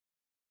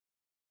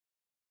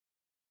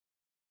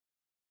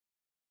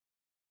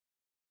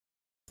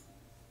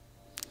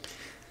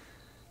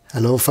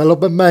Hello fellow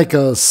map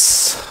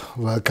makers,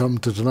 welcome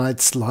to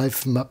tonight's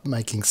live map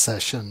making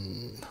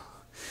session.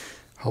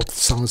 Hope the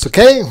sound is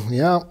okay.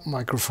 Yeah,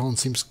 microphone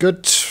seems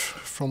good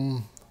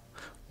from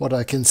what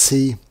I can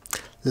see.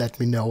 Let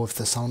me know if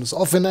the sound is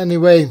off in any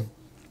way.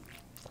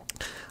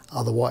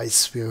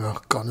 Otherwise we're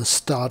gonna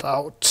start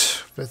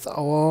out with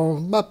our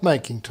map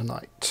making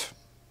tonight.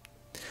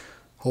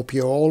 Hope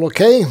you're all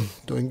okay,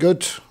 doing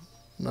good,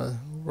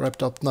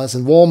 wrapped up nice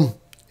and warm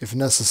if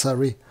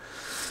necessary.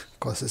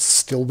 Because it's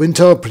still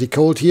winter, pretty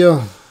cold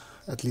here,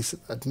 at least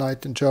at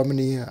night in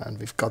Germany, and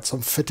we've got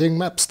some fitting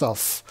map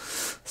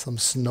stuff, some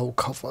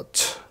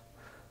snow-covered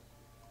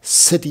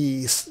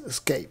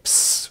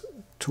cityscapes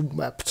to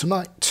map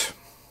tonight.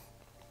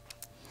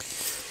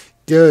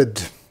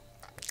 Good.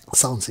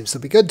 Sound seems to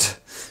be good.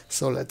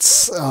 So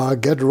let's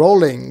get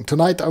rolling.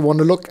 Tonight I want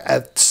to look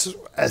at,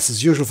 as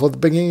is usual for the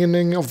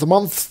beginning of the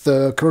month,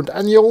 the current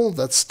annual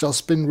that's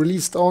just been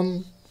released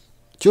on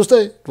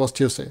Tuesday. It was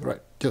Tuesday, right?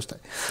 Tuesday.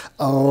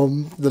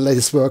 The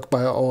latest work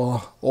by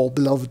our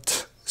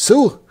all-beloved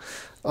Sue.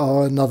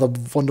 Another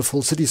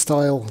wonderful city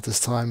style, this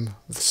time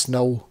with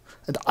snow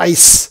and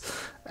ice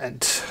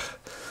and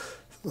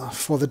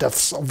for the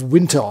depths of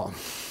winter.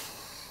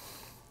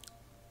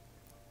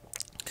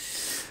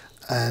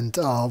 And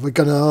we're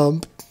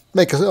gonna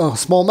make a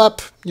small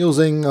map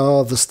using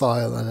the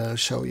style, and I'll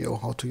show you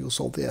how to use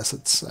all the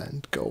assets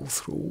and go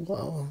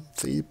through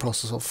the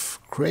process of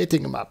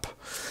creating a map.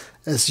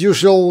 As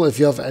usual, if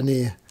you have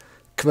any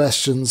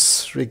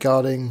questions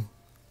regarding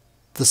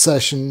the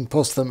session,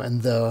 post them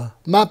in the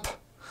map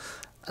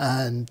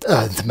and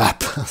in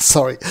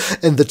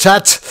the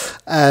chat,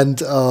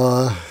 and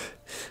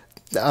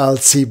I'll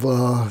see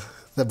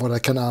what I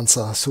can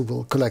answer. So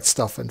we'll collect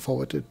stuff and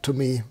forward it to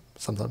me.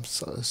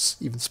 Sometimes I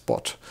even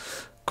spot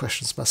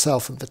questions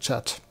myself in the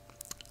chat.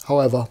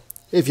 However,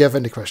 if you have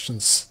any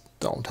questions,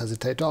 don't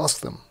hesitate to ask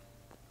them.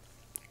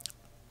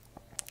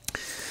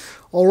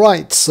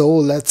 Alright, so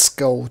let's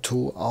go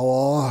to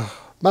our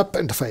map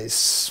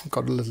interface.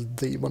 Got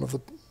one of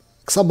the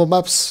example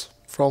maps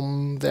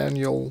from the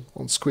annual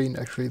on screen,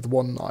 actually the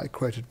one I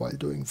created while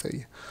doing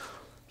the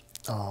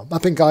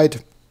mapping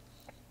guide.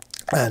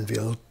 And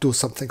we'll do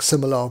something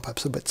similar,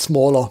 perhaps a bit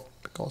smaller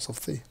because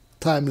of the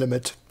time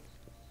limit.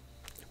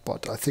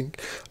 But I'm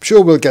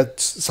sure we'll get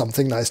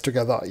something nice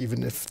together,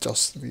 even if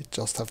we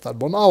just have that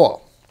 1 hour.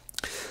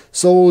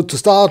 So to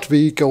start,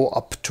 we go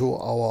up to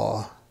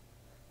our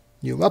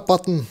new map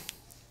button.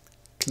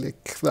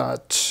 Click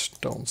that,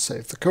 don't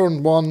save the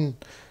current one.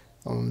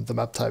 The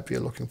map type we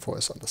are looking for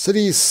is under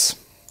cities.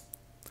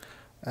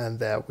 And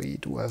there we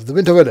do have the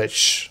Winter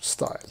Village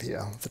style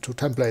here. The two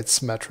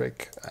templates,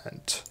 metric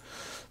and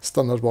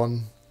standard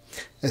one.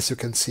 As you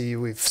can see,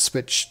 we've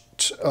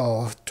switched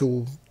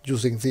to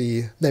using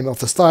the name of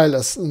the style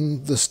as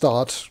in the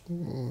start.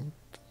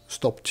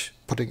 Stopped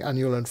putting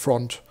annual in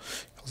front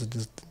because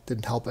it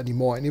didn't help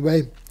anymore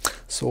anyway.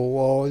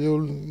 So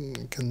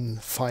you can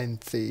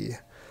find the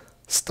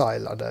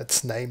style under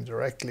its name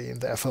directly in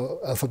the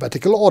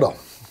alphabetical order.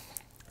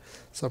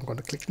 So I'm going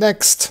to click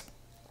next,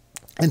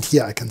 and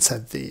here I can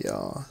set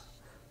the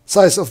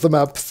size of the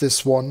map.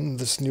 This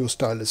new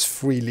style is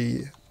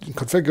freely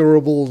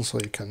configurable, so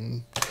you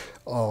can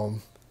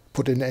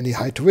put in any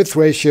height to width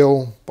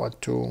ratio, but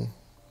to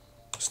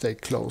stay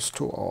close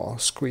to our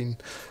screen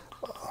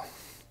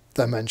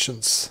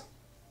dimensions.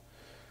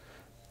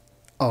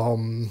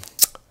 I'm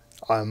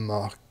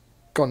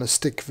gonna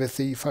stick with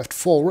the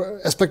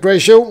 5:4 aspect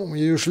ratio we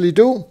usually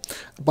do,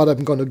 but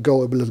I'm gonna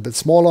go a little bit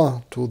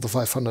smaller to the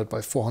 500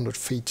 by 400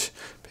 feet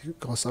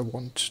because I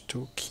want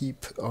to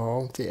keep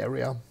the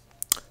area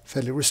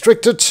fairly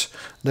restricted.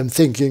 And I'm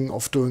thinking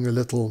of doing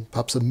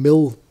perhaps a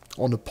mill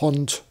on a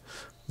pond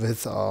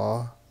with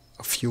a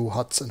few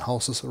huts and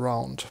houses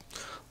around.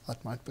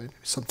 That might be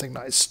something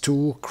nice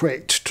to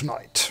create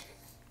tonight.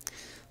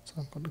 So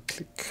I'm gonna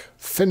click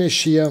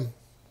finish here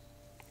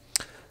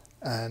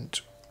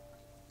and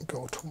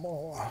go to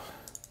more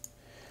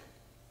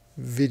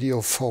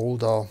video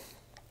folder,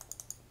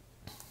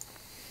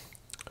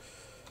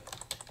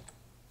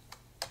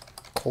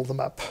 call the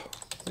map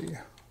the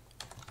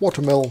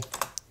watermill,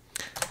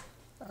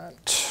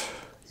 and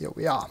here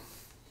we are.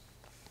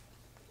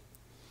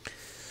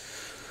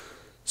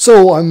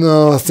 So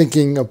I'm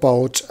thinking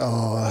about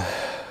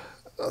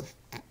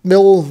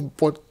mill,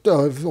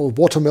 or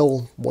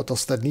watermill. What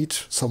does that need?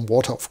 Some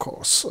water, of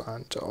course,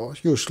 and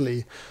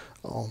usually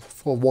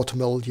for a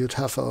watermill you'd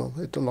have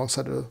it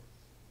alongside a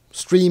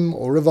stream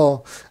or river,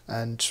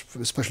 and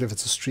especially if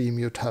it's a stream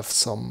you'd have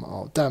some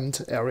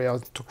dammed area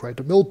to create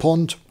a mill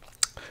pond,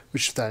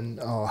 which then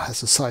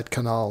has a side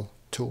canal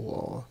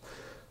to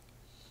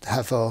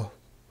have a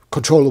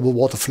controllable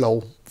water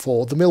flow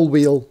for the mill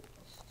wheel,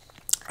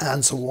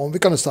 and so on. We're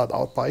going to start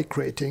out by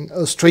creating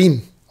a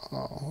stream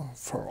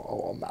for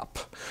our map.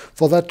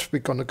 For that we're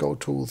going to go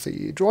to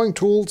the drawing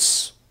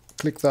tools,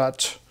 click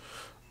that,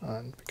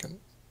 and we can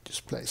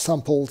display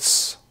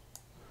samples,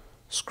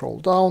 scroll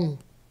down,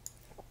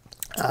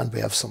 and we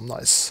have some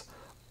nice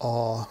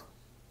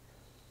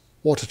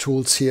water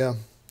tools here,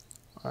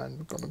 and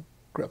we're going to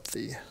grab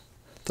the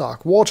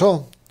dark water,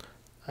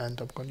 and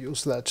I'm going to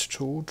use that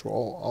to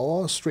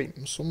draw our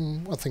stream. So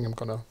I think I'm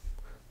going to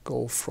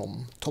go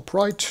from top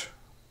right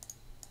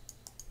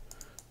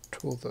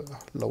to the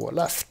lower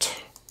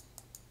left.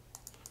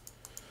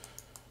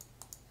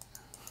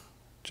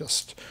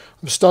 Just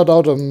start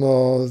out,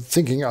 I'm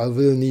thinking I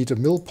will need a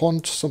mill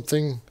pond,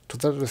 something to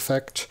that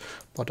effect,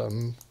 but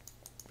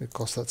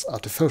because that's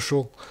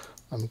artificial,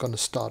 I'm going to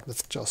start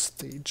with just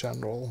the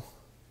general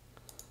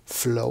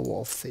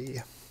flow of the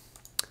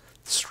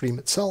stream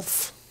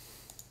itself.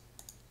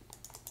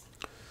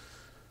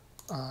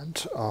 And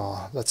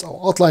that's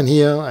our outline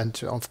here,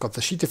 and I've got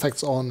the sheet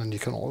effects on, and you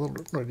can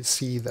already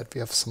see that we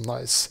have some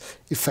nice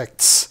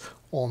effects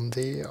on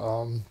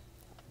the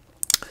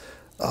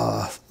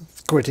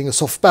creating a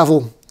soft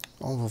bevel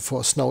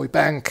for a snowy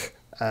bank,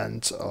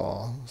 and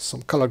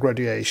some color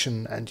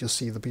gradation, and you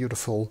see the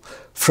beautiful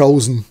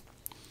frozen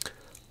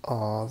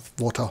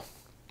water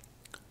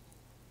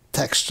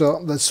texture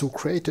that's so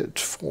created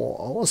for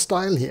our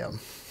style here.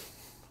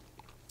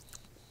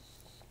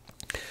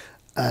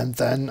 And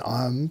then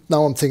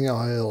now I'm thinking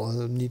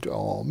I'll need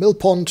our mill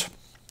pond,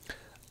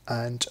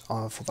 and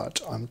for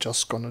that I'm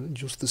just gonna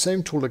use the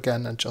same tool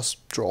again and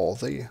just draw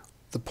the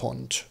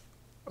pond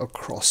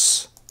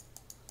across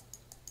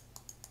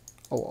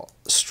our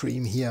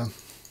stream here.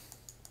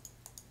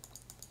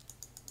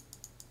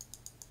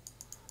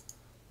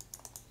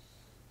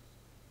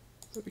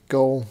 There we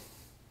go.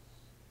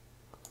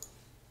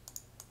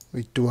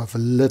 We do have a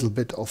little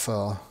bit of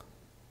a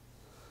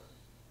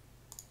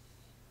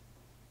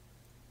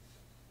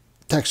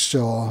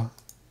texture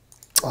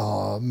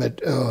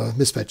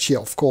mismatch here,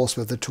 of course,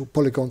 where the two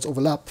polygons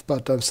overlap,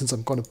 but since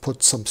I'm going to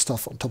put some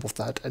stuff on top of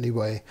that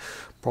anyway,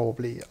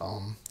 probably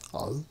I'll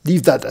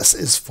leave that as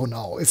is for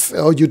now. If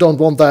you don't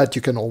want that,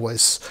 you can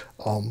always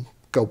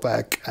go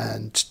back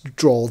and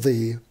draw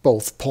the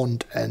both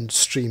pond and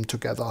stream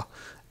together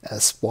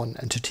as one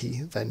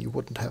entity. Then you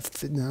wouldn't have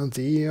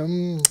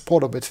the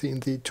border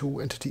between the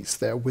two entities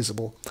there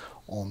visible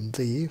on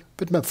the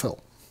bitmap fill.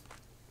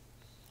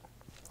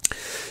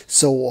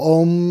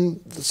 So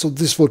so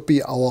this would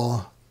be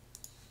our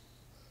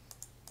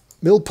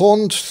mill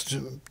pond,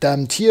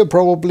 dammed here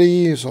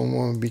probably. So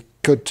we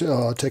could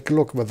take a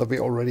look whether we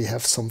already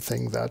have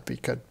something that we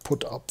could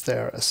put up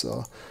there as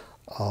a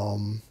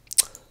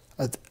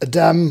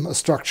dam, a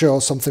structure,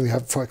 or something. We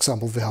have, for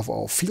example, we have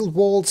our field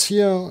walls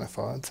here. If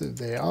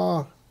they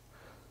are,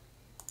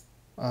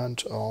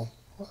 and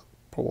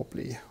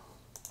probably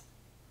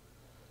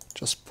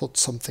just put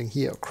something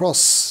here across.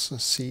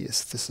 See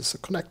if this is a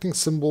connecting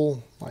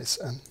symbol. Nice,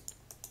 and I'm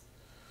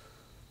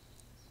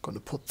going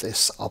to put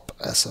this up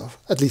as a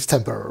at least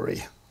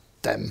temporary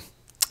dam.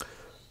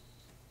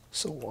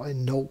 So I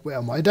know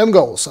where my dam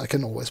goes. I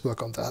can always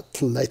work on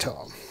that later.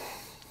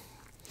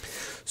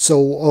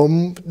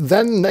 So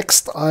then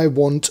next I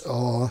want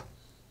a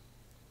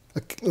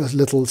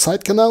little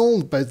side canal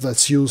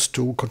that's used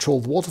to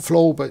control the water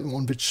flow, but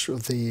on which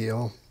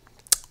the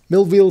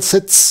mill wheel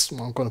sits.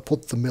 I'm going to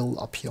put the mill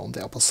up here on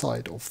the upper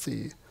side of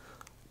the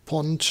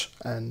pond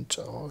and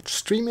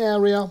stream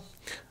area,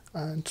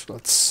 and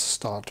let's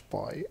start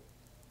by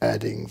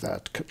adding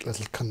that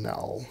little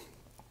canal.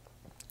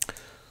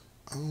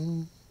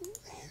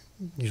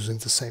 Using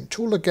the same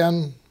tool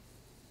again.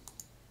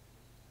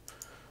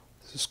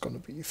 This is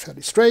going to be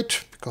fairly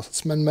straight because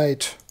it's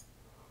man-made.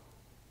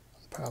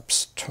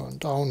 Perhaps turn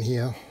down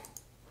here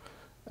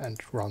and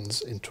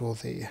runs into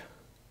the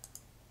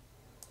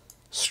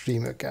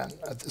stream again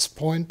at this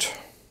point.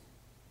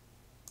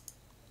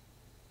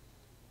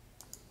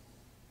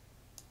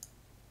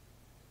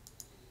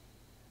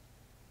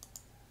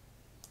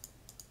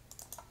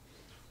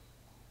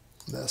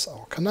 There's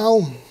our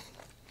canal.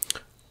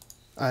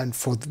 And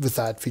with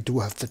that we do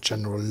have the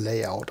general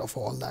layout of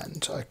our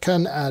land. I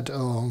can add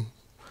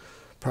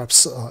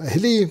perhaps a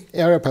hilly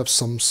area, perhaps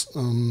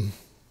some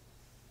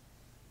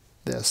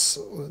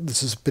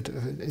this is a bit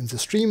in the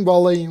stream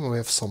valley. We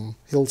have some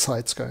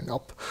hillsides going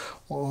up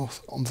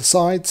on the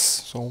sides,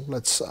 so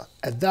let's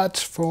add that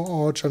for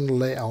our general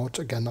layout.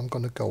 Again, I'm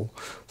going to go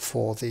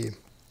for the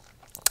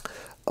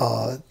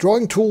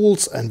drawing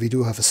tools, and we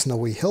do have a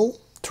snowy hill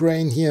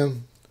terrain here,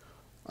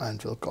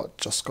 and we're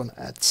just going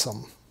to add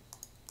some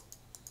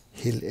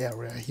hill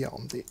area here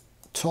on the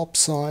top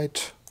side.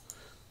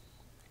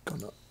 We're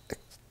going to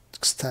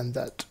extend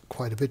that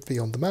quite a bit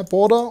beyond the map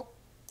border,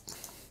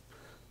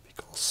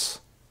 because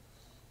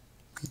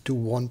we do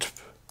want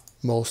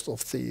most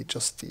of the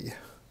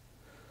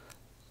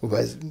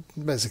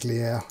basically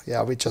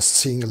we're just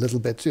seeing a little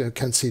bit. You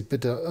can see it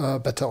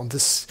better on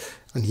this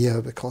and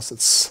here because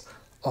it's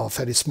a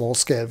fairly small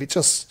scale. We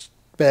just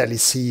barely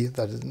see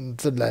that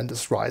the land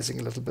is rising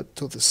a little bit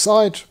to the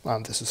side,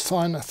 and this is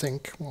fine. I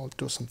think we'll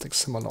do something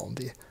similar on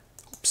the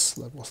oops,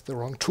 that was the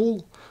wrong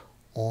tool,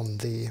 on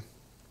the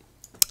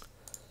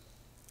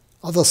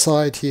other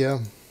side here.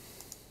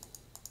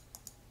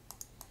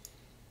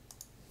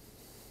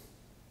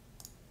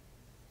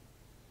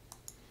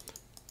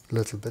 A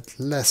little bit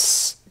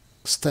less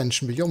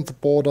extension beyond the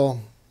border,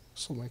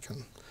 so we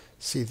can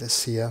see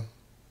this here.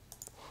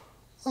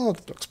 Oh,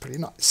 that looks pretty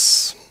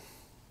nice.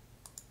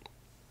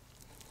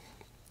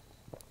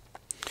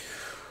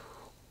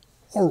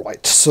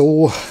 Alright,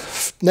 so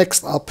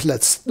next up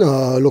let's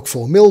look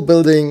for mill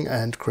building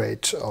and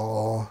create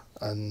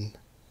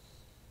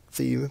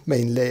the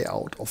main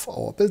layout of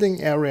our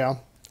building area.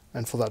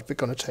 And for that we're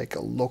going to take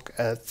a look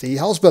at the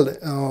house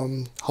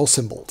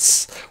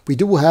symbols. We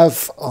do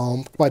have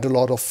quite a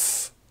lot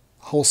of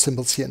house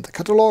symbols here in the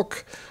catalog.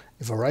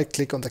 If I right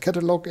click on the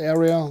catalog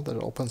area,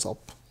 that opens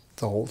up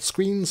the whole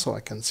screen so I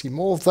can see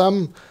more of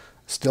them.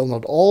 Still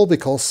not all,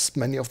 because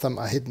many of them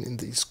are hidden in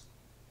these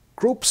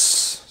groups,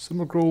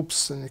 symbol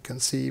groups, and you can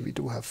see we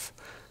do have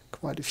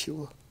quite a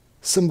few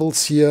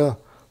symbols here,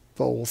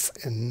 both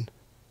in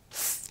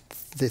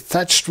the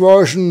thatched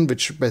version,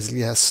 which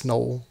basically has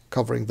snow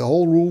covering the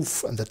whole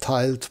roof, and the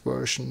tiled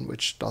version,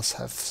 which does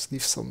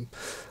leave some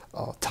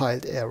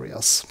tiled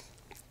areas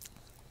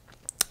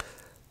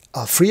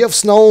free of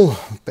snow,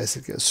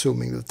 basically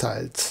assuming the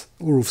tiled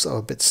roofs are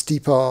a bit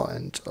steeper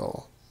and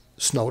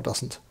snow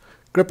doesn't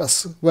grip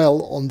as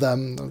well on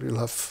them, and you'll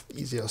have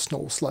easier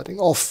snow sliding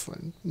off,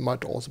 and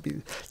might also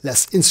be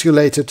less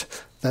insulated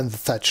than the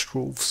thatched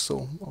roofs,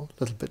 so a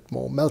little bit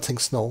more melting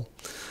snow,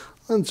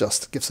 and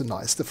just gives a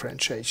nice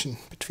differentiation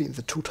between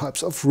the two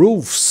types of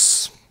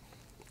roofs.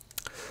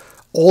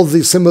 All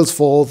the symbols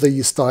for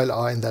the style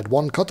are in that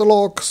one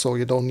catalog, so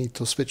you don't need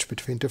to switch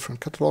between different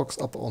catalogs.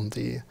 Up on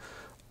the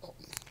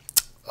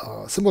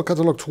symbol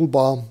catalog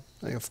toolbar,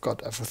 you've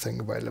got everything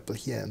available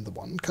here in the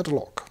one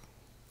catalog.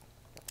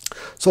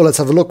 So let's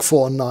have a look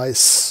for a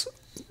nice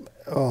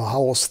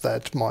house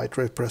that might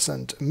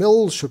represent a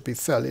mill. Should be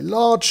fairly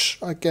large,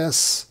 I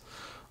guess,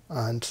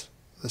 and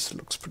this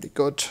looks pretty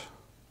good.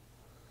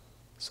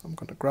 So I'm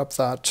going to grab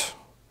that.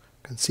 You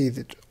can see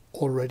that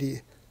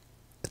already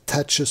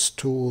attaches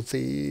to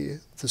the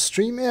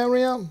stream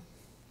area. And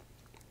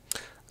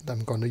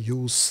I'm going to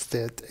use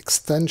that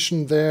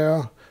extension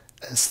there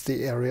as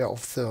the area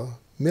of the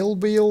mill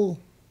wheel.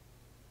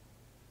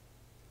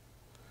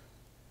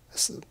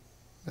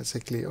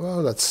 Basically,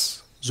 well,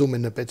 let's zoom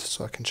in a bit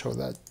so I can show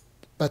that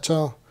better.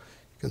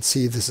 You can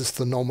see this is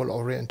the normal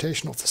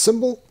orientation of the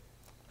symbol.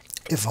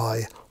 If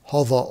I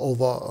hover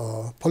over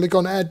a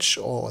polygon edge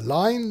or a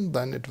line,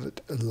 then it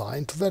would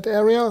align to that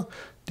area.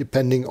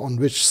 Depending on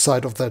which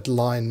side of that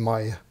line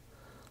my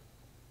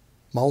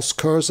mouse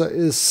cursor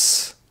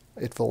is,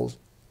 it will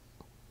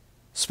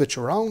switch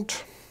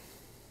around.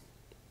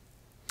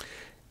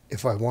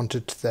 If I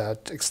wanted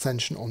that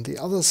extension on the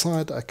other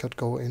side, I could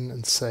go in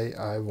and say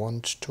I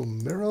want to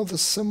mirror the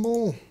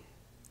symbol.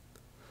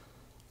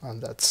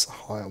 And that's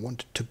how I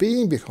want it to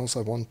be, because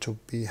I want to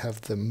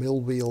have the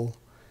mill wheel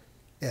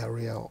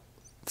area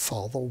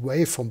farther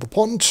away from the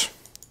pond.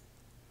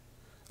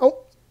 Oh,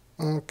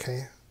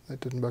 okay, that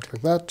didn't work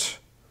like that.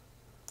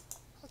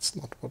 That's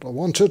not what I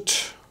wanted.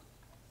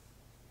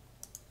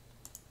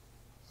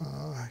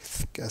 I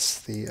guess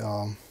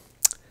the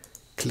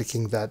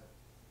clicking that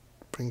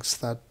brings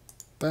that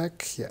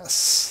back.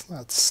 Yes,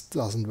 that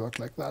doesn't work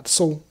like that.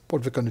 So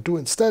what we're going to do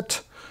instead,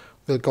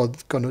 we're going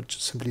to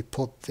simply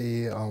put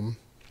the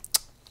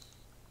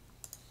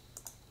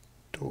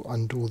to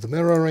undo the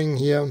mirroring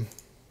here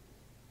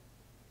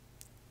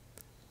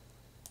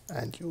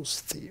and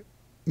use the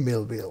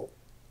mill wheel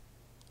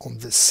on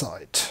this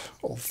side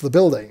of the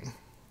building.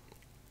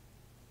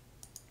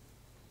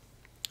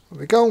 There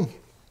we go.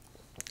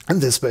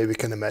 And this way we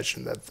can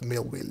imagine that the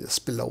mill wheel is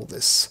below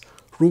this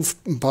roof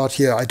part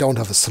here. I don't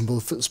have a symbol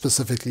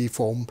specifically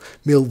for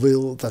mill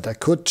wheel that I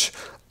could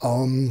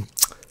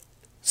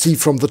see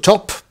from the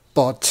top,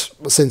 but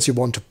since you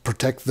want to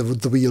protect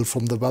the wheel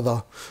from the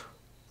weather,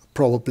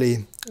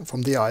 probably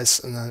from the ice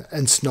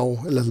and snow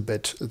a little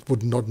bit, it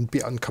would not be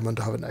uncommon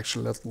to have an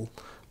actual little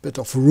bit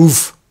of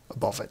roof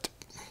above it.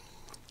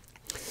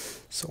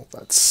 So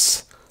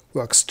that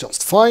works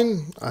just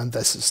fine, and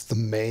this is the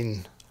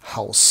main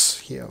house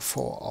here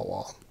for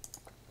our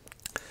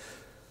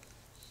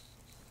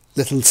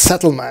little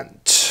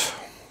settlement.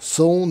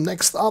 So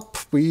next up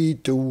we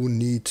do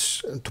need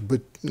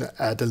to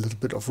add a little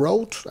bit of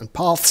road and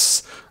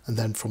paths, and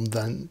then from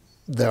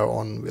there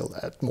on we'll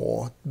add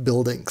more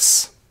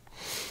buildings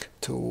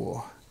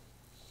to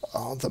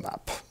the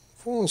map.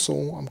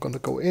 So I'm going to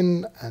go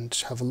in and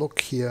have a look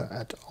here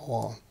at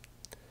our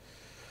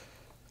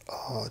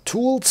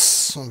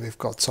tools, and we've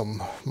got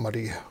some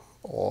muddy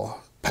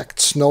or packed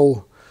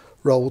snow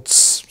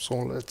roads. So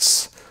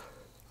let's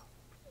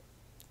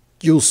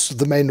use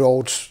the main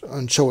road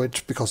and show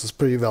it, because it's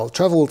pretty well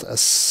traveled,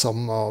 as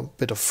some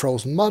bit of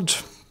frozen mud.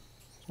 So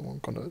I'm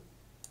going to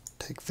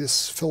take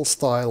this fill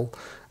style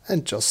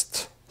and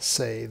just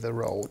say the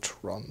road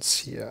runs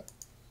here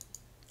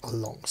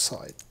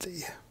alongside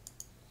the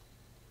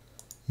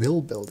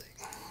mill building.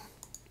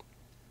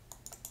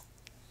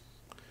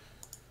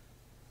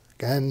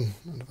 Again,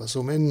 and if I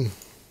zoom in,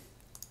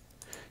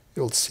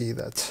 you'll see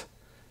that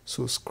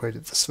SEUS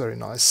created this very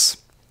nice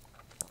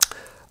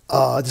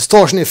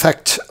distortion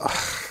effect,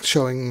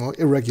 showing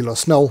irregular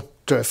snow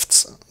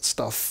drifts and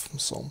stuff.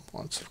 So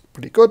it's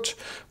pretty good.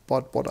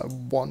 But what I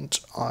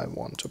want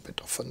a bit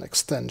of an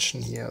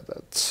extension here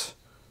that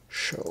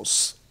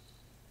shows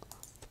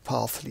the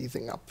path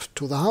leading up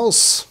to the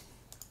house.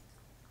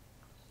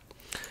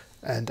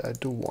 And I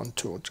do want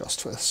to,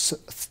 just for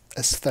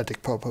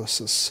aesthetic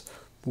purposes,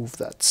 move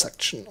that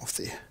section of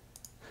the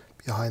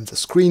behind the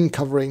screen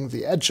covering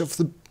the edge of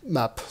the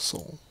map,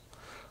 so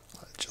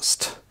I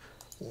just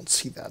won't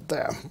see that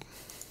there.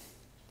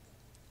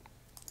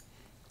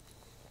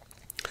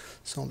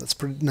 So that's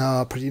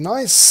pretty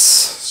nice.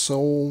 So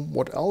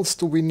what else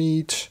do we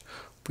need?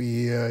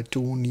 We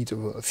do need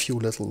a few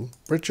little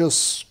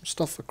bridges,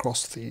 stuff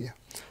across the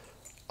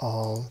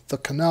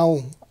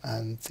canal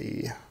and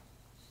the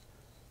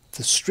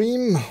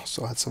stream.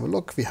 So let's have a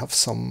look. We have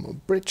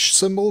some bridge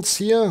symbols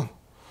here.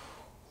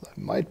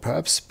 They might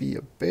perhaps be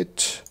a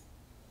bit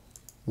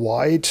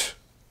wide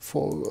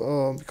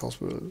for because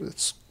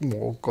it's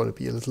more going to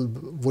be a little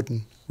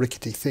wooden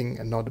rickety thing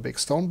and not a big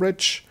stone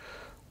bridge.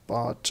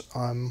 But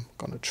I'm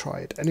gonna try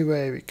it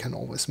anyway. We can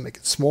always make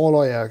it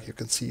smaller. Yeah, you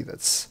can see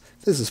this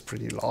is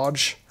pretty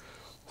large.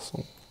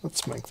 So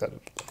let's make that a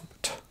little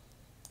bit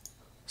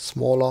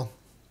smaller.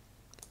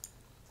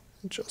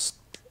 And just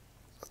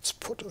let's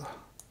put a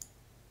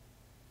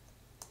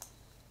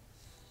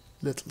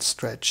little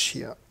stretch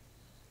here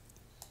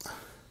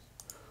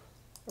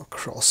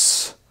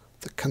across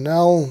the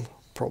canal.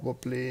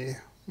 Probably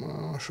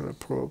should I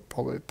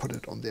probably put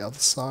it on the other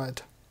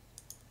side.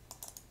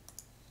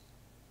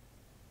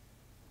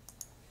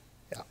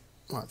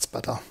 That's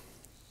better.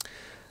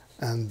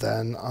 And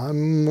then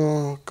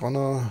I'm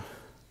gonna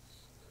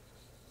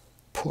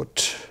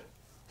put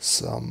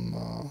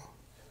some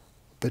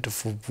bit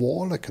of a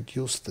wall. I could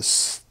use the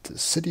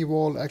city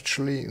wall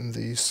actually in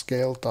the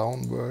scaled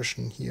down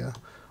version here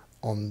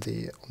on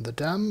the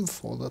dam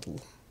for a little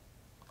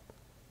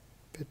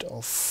bit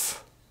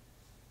of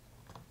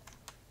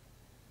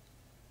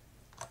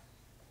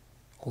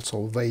also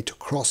a way to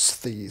cross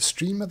the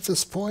stream at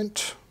this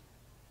point.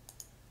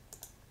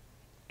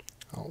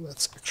 Oh,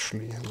 that's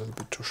actually a little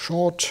bit too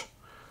short.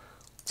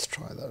 Let's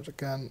try that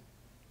again.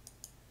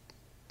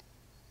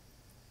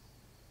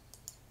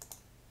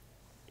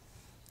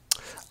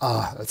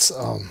 That's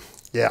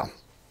yeah,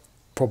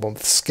 problem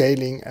with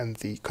scaling and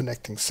the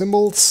connecting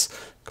symbols.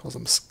 Because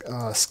I'm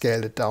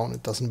scaled it down,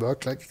 it doesn't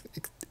work like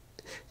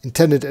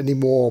intended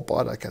anymore.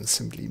 But I can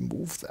simply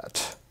move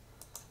that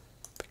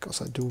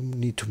because I do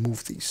need to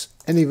move these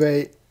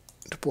anyway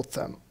to put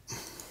them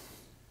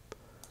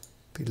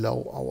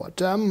below our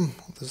dam.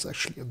 This is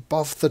actually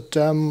above the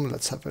dam.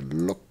 Let's have a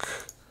look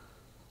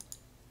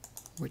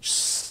which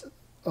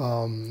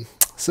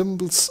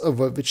symbols,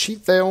 which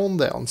sheet they're on.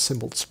 They're on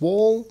symbols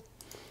wall,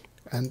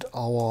 and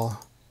our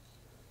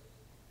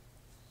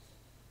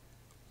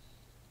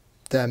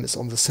dam is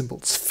on the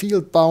symbols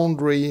field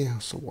boundary.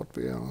 So what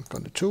we are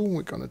going to do,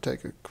 we're going to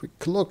take a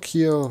quick look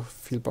here.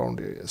 Field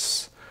boundary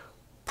is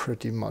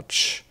pretty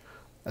much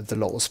at the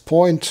lowest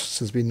point,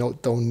 since we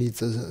don't need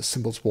the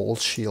symbols wall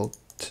shield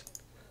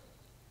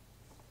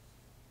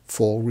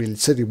for real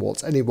city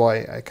walls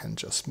anyway. I can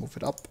just move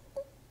it up,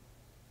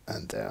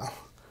 and there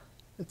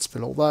it's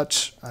below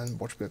that. And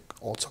what we're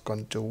also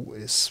going to do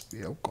is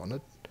we are going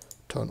to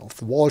turn off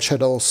the wall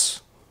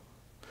shadows,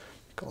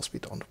 because we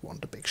don't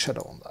want a big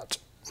shadow on that.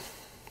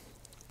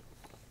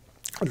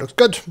 It looks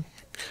good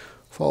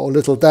for our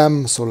little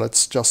dam. So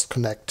let's just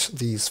connect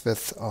these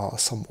with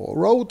some more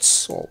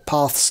roads or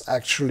paths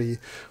actually.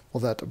 For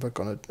that we're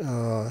going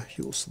to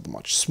use the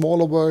much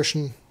smaller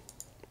version.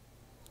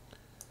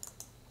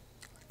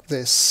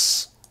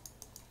 This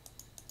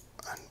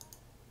and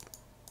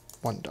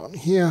one down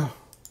here,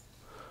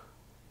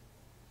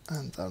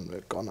 and then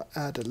we're gonna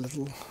add a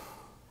little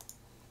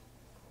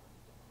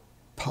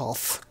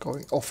path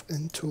going off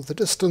into the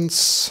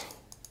distance,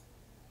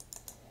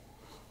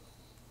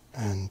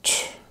 and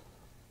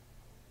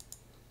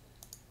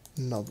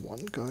another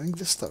one going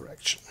this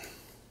direction.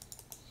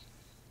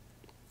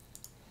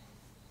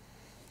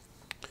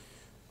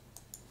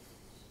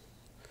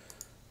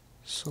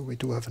 So we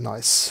do have a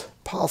nice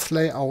path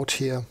layout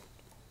here.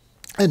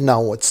 And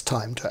now it's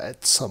time to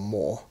add some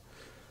more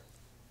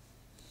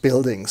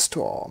buildings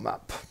to our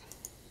map.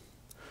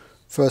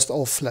 First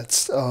off,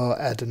 let's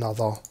add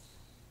another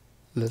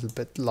little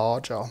bit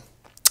larger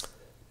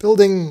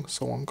building.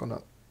 So I'm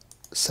gonna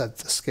set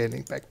the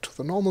scaling back to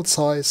the normal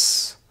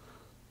size.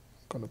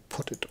 I'm gonna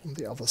put it on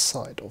the other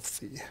side of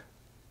the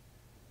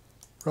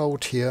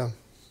road here.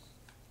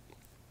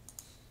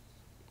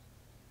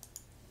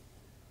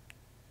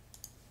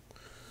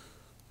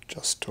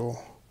 Just to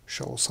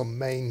show some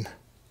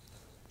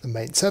the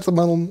main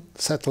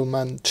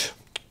settlement,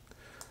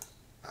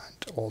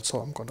 and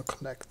also I'm going to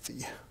connect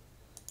the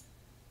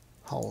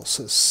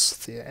houses,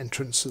 the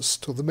entrances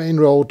to the main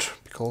road,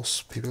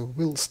 because people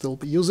will still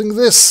be using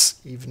this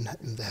even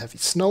in the heavy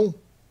snow.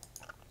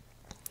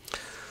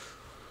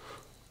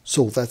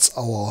 So that's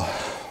our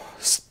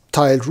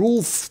tiled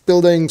roof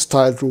buildings.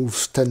 Tiled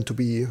roofs tend to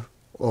be,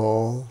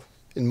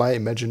 in my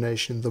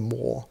imagination, the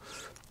more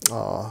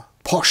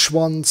posh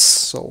ones.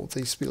 So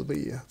these will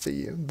be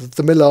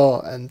the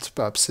Miller and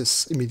perhaps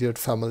his immediate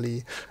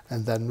family,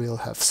 and then we'll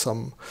have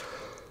some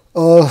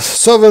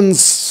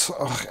servants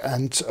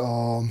and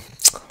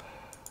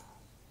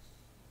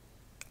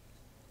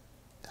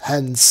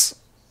hands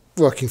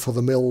working for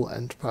the mill,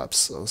 and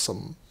perhaps a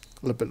little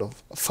bit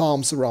of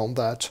farms around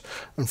that.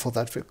 And for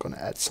that we're going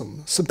to add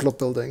some simpler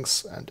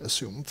buildings and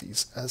assume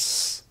these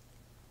as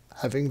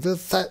having the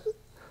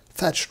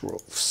thatched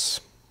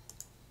roofs.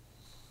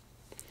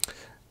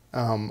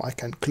 I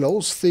can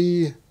close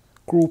the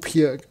group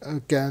here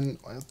again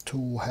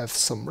to have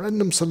some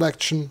random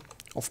selection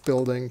of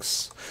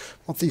buildings,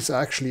 but these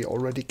are actually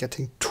already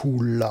getting too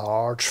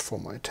large for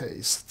my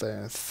taste.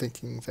 They're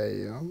thinking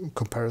in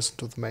comparison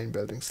to the main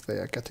buildings, they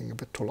are getting a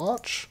bit too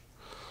large.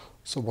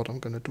 So what I'm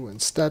going to do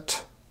instead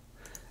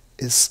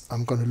is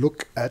I'm going to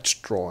look at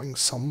drawing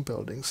some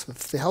buildings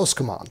with the house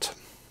command.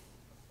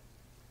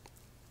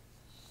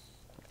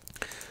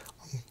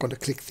 I'm going to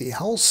click the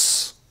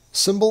house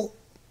symbol,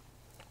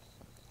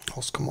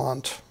 house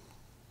command,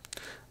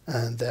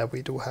 and there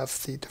we do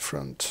have the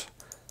different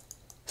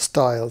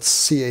styles.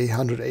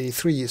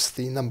 CA183 is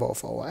the number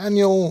of our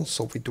annual,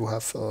 so we do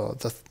have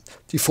the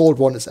default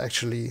one is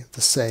actually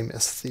the same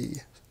as the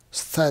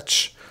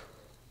thatch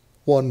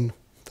one.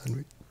 Then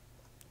we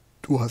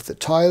do have the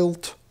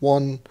tiled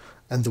one,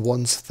 and the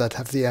ones that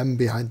have the M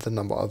behind the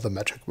number are the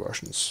metric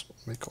versions,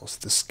 because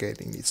the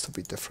scaling needs to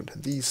be different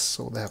in these,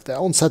 so they have their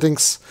own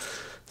settings.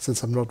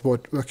 Since I'm not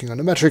working on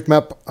a metric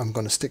map, I'm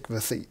going to stick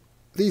with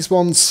these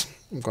ones.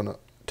 I'm going to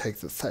take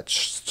the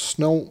thatched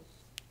snow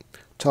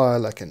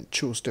tile. I can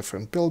choose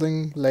different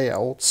building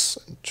layouts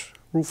and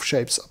roof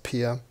shapes up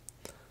here,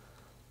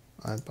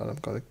 but I'm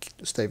going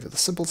to stay with the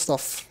simple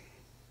stuff,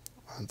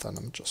 and then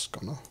I'm just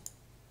going to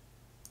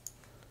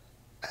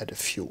add a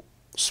few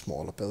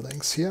smaller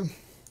buildings here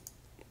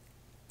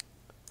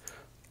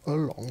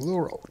along the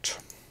road.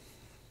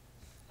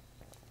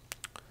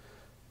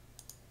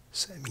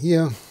 Same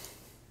here.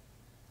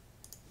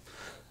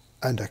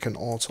 And I can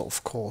also,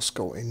 of course,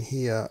 go in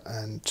here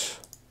and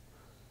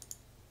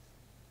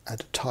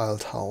add a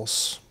tiled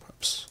house,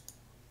 perhaps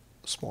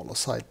a smaller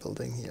side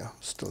building here,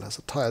 still has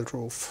a tiled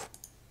roof.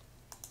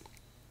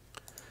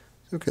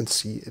 You can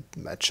see it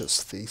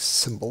matches the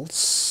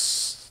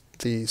symbols,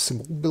 the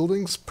symbol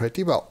buildings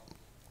pretty well.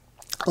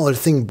 Only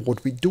thing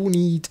what we do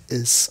need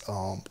is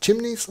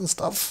chimneys and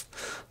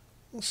stuff.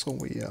 So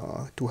we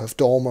do have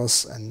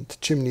dormers and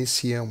chimneys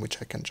here,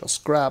 which I can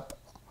just grab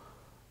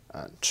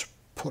and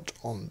put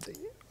on the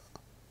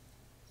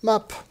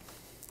map.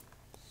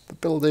 The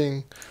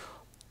building,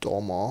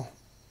 dormer.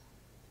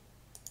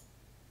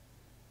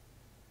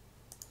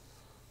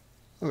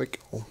 There we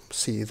go.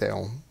 See,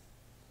 they'll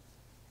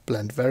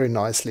blend very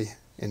nicely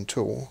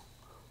into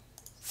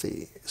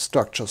the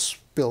structures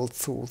built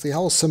through the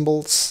house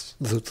symbols,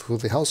 through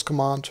the house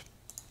command.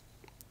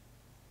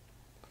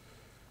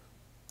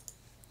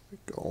 There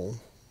we go.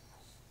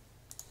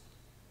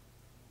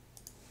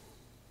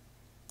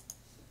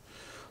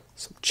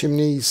 Some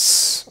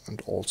chimneys,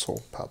 and also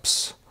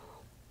perhaps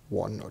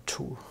one or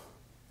two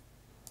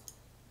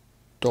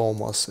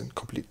dormers in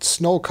complete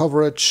snow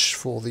coverage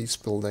for these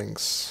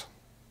buildings.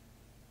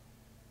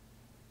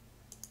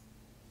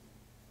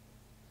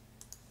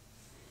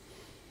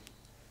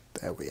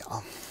 There we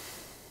are.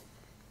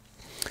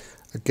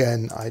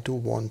 Again, I do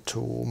want to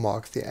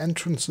mark the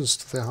entrances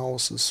to the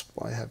houses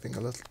by having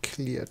a little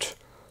cleared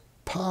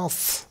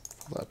path.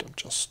 For that, I'm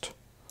just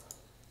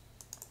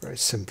very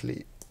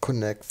simply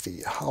connect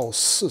the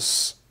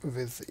houses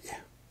with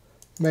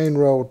the main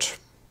road.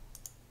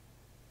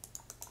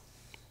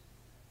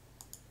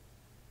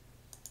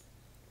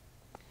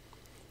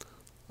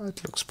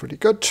 It looks pretty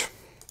good.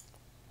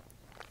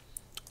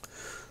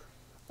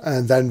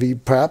 And then we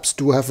perhaps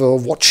do have a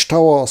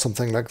watchtower or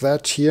something like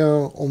that here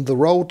on the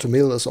road. The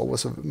mill is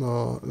always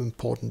an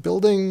important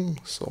building,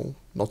 so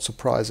not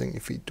surprising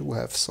if we do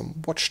have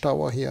some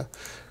watchtower here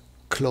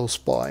close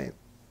by.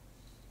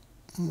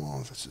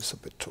 Oh, this is a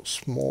bit too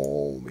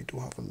small. We do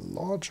have a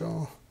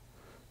larger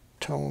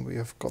tower. We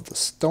have got the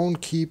stone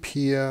keep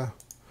here,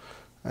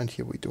 and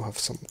here we do have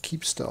some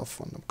keep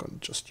stuff, and I'm going to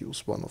just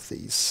use one of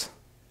these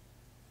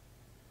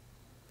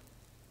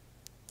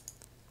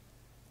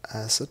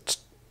as a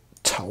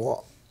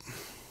tower.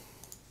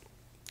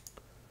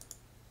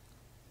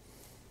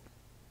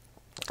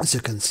 As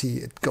you can see,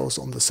 it goes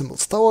on the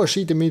symbols tower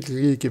sheet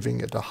immediately, giving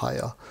it a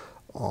higher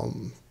or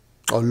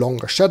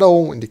longer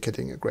shadow,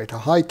 indicating a greater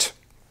height.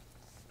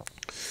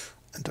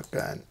 And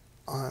again,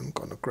 I'm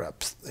gonna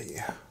grab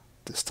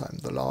this time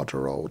the larger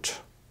road.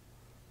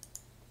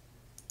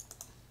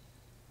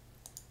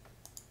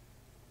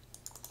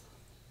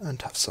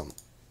 And have some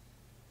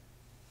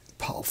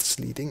paths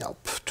leading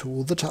up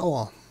to the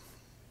tower.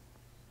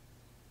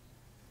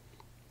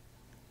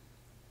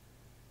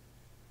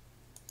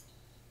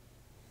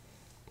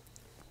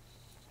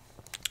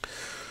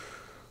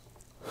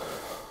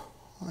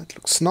 It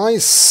looks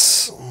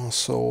nice.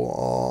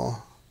 So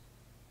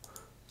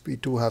we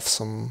do have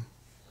some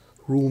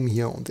room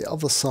here on the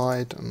other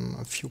side and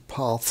a few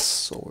paths,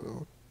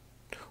 so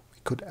we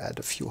could add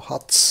a few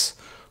huts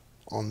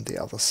on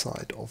the other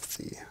side of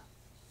the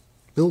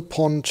mill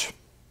pond.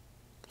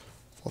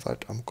 For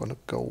that I'm gonna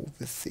go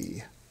with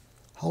the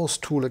house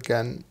tool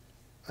again,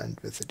 and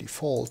with the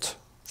default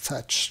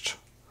thatched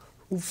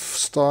roof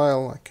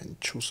style I can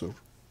choose a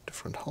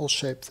different house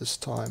shape this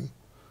time.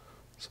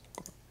 So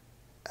I'm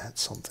gonna add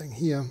something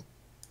here.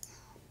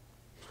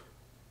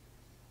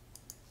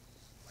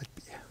 Might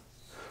be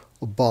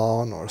a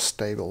barn or a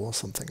stable or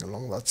something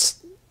along that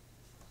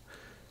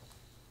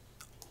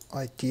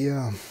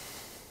idea.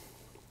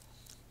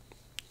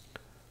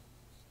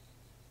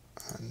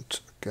 And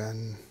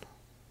again,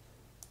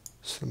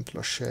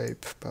 simpler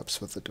shape,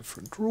 perhaps with a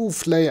different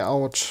roof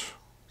layout.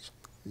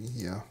 Something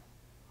here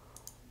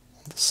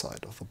on the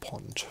side of the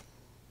pond.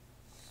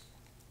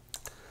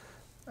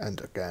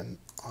 And again,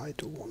 I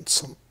do want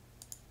some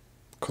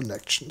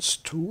connections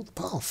to the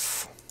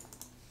path.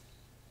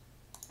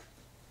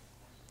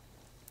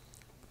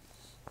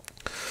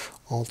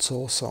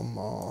 Also some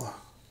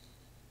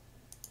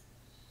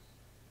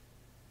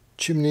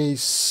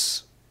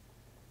chimneys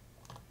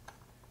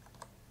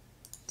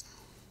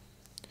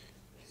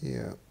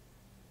here.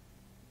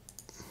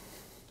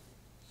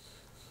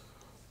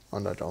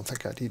 And I don't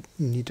think I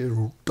need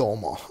a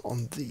dormer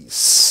on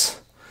these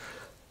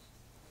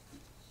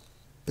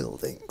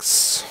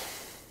buildings.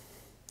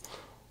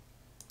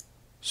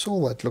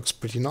 So that looks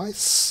pretty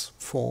nice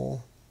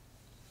for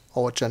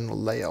our general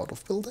layout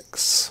of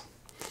buildings.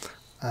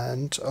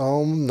 And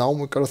now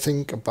we've got to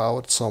think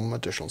about some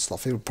additional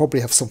stuff. We'll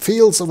probably have some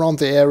fields around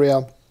the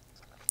area,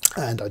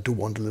 and I do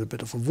want a little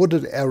bit of a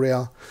wooded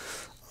area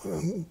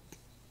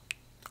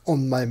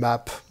on my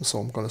map. So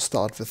I'm going to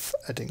start with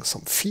adding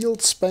some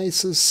field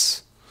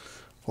spaces.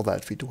 For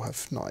that we do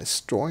have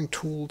nice drawing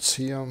tools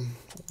here,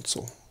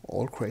 also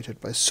all created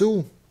by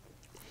Sue.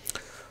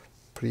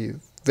 Pretty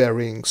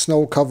varying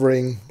snow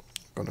covering.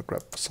 I'm going to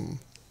grab some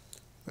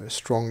very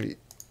strongly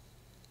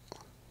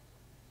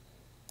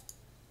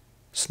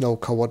snow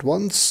covered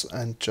ones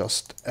and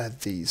just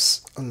add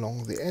these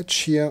along the edge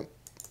here.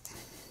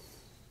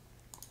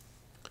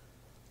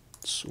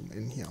 Zoom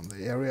in here on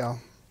the area.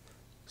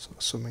 So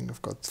assuming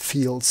I've got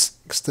fields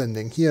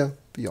extending here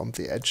beyond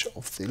the edge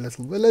of the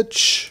little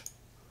village.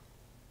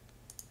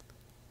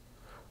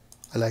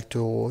 I like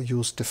to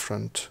use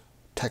different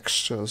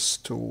textures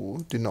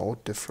to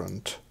denote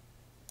different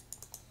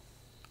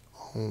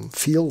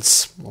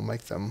fields, or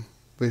make them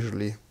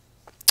visually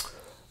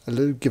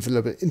give a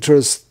little bit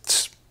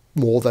interest,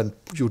 more than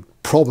you'd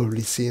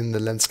probably see in the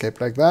landscape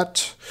like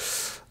that.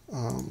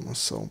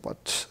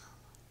 But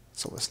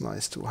it's always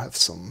nice to have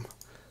some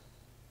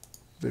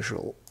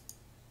visual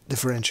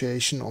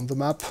differentiation on the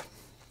map.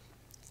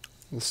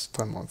 This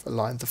time I've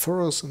aligned the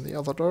furrows in the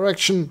other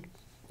direction.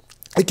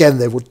 Again,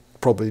 they would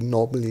probably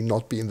normally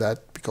not be in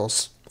that,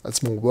 because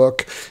it's more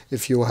work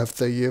if you have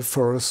the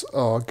furrows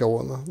go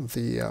on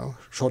the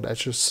short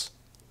edges,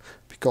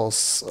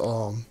 because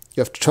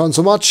you have to turn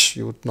so much.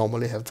 You would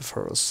normally have the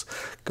furrows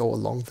go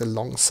along the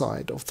long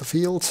side of the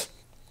field.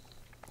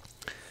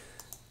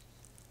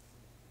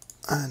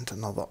 And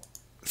another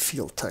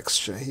field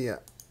texture here.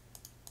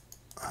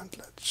 And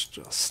let's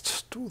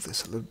just do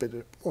this a little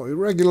bit more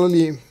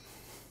irregularly.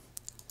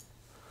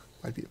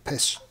 Might be a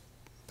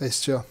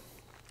pasture.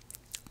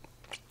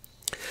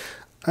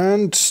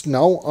 And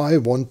now I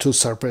want to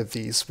separate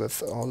these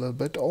with a little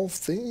bit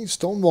of the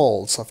stone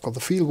walls. I've got the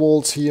field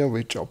walls here,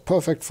 which are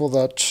perfect for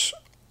that.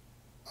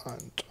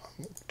 And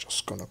I'm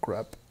just gonna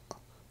grab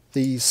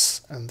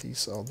these, and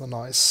these are the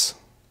nice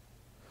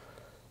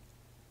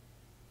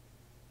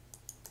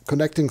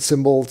connecting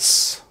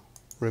symbols.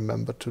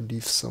 Remember to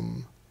leave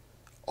some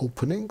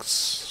openings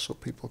so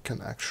people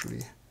can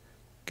actually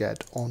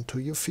get onto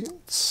your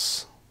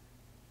fields.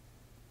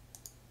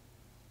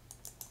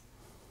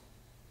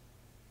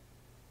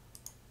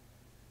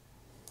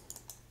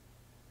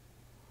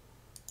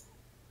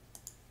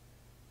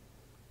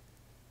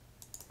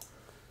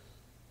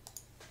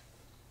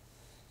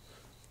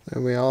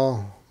 There we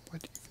are.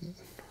 Might even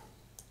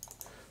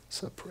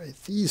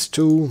separate these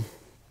two.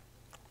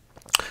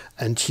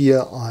 And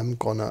here I'm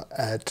gonna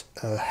add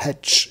a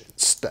hedge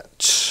instead.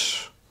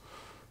 This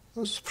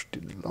is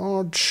pretty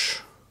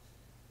large.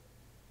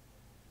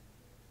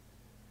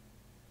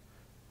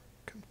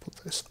 Can put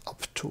this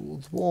up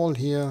to the wall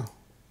here.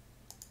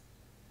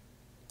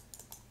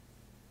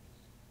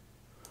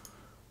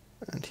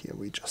 And here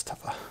we just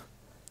have a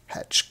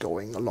hedge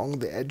going along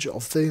the edge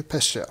of the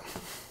pasture.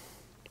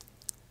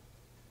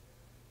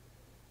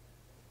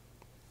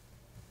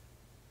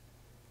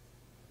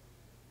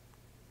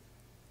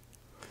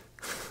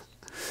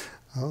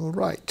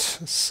 Alright,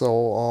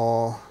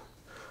 so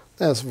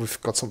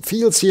we've got some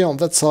fields here on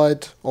that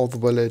side of the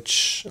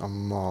village.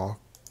 I'm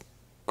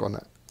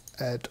gonna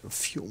add a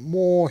few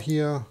more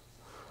here,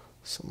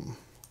 some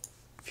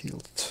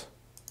field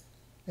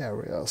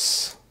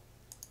areas,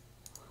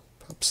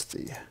 perhaps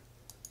the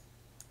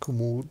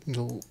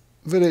communal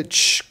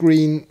village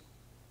green,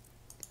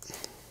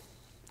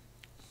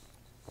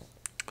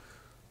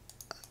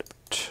 and a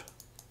bit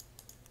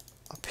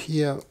up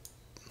here.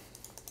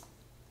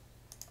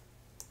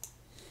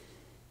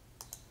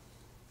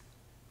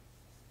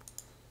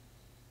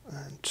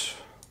 And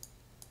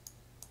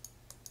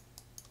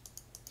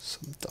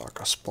some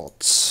darker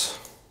spots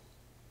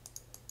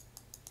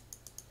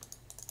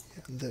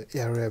in the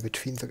area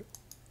between the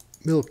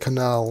milk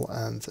canal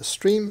and the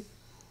stream,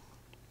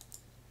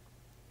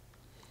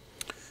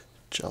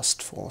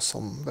 just for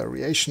some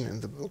variation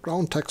in the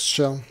ground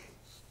texture.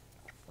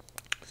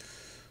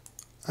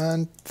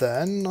 And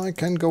then I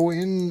can go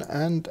in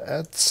and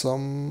add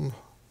some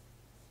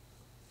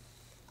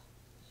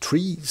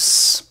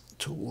trees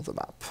to the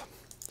map.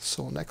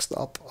 So next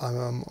up,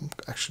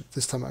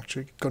 this time I'm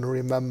actually going to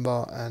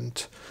remember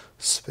and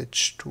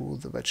switch to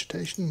the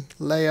vegetation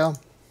layer.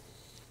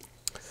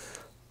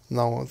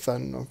 Now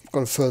then, I'm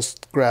going to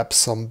first grab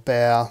some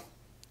bare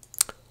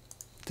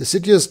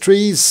deciduous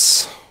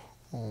trees.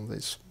 All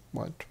these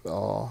might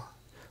are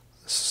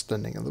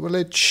standing in the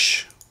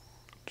village.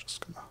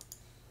 Just gonna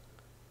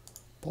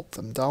pop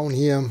them down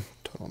here,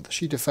 turn on the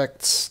sheet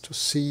effects to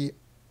see.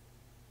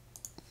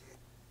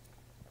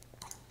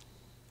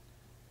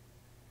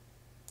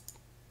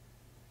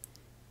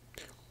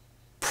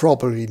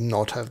 Probably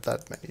not have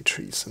that many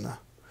trees in a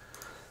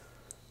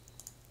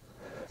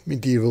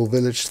medieval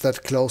village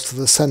that close to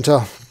the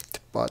center,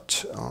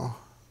 but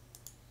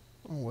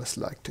always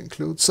like to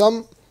include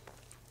some.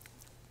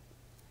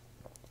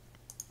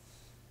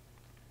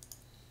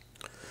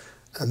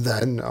 And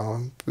then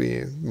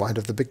we might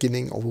have the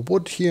beginning of a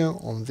wood here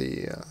on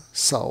the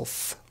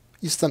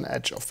southeastern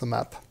edge of the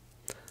map.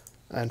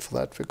 And for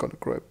that we're going to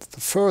grab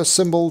the first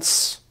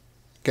symbols.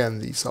 Again,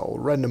 these are all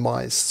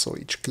randomized, so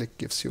each click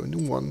gives you a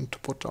new one to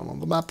put down on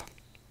the map.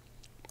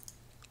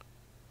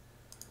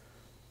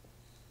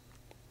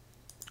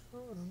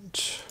 And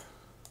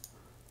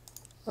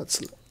that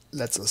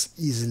lets us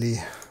easily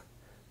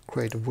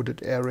create a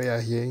wooded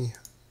area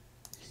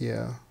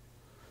here.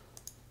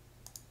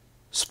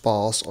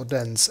 Sparse or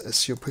dense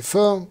as you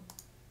prefer.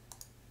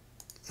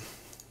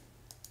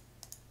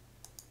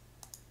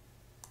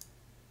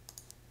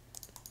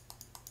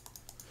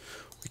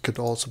 We could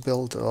also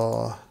build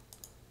a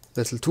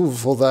little tool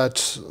for that,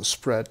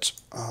 spread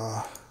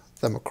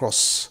them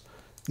across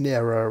an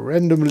area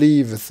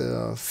randomly with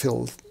the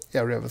fill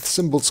area with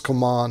symbols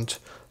command,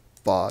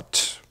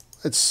 but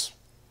it's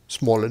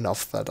small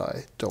enough that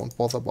I don't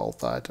bother about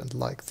that and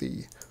like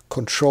the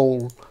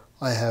control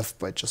I have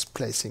by just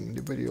placing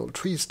individual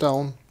trees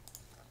down.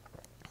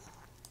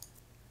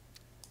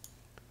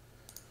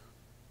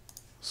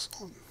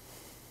 So.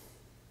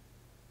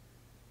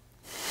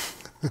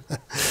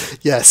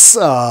 Yes,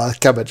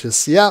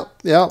 cabbages. Yeah.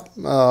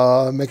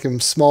 Make them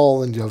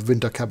small, and you have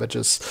winter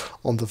cabbages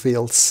on the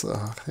fields.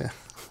 Yeah,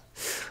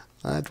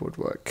 that would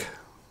work.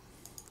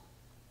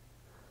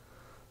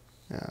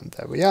 And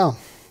there we are.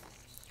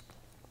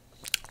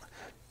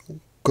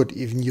 Could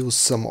even use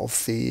some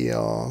of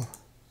the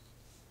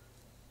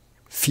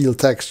field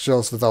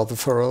textures without the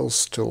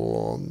furrows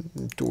to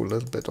do a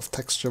little bit of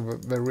texture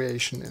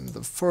variation in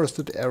the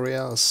forested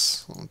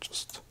areas. I'll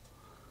just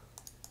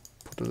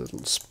put a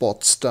little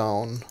spots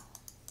down.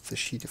 The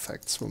sheet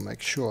effects will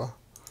make sure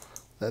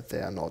that they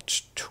are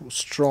not too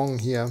strong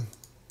here.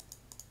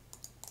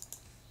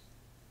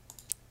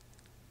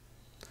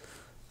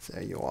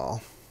 There you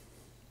are.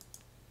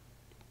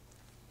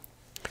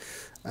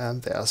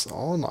 And there's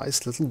our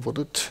nice little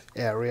wooded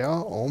area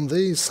on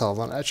the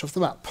southern edge of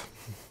the map.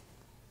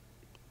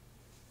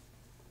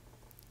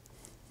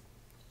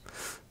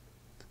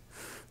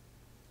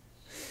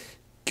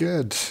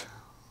 Good.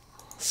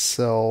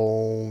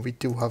 So we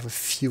do have a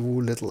few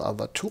little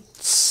other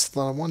tools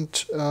that I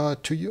want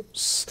to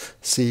use.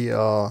 See,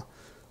 the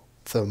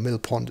mill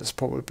pond has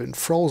probably been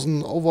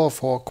frozen over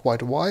for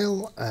quite a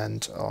while,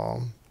 and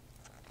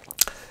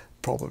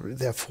probably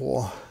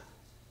therefore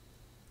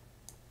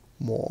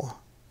more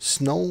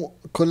snow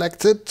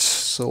collected.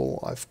 So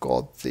I've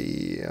got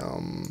the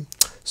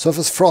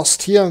surface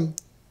frost here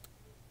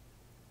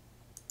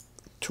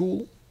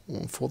tool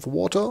for the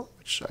water,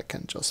 which I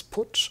can just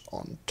put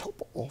on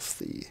top of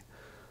the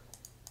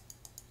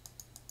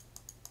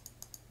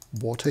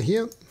water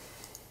here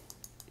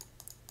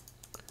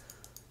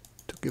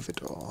to give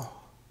it a...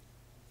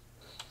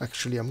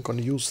 Actually, I'm going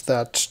to use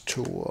that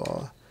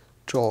to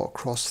draw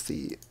across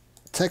the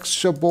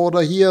texture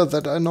border here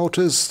that I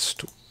noticed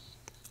to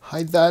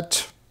hide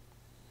that.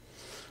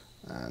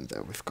 And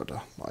there we've got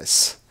a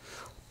nice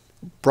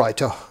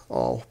brighter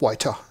or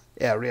whiter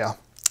area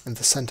in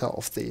the center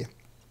of the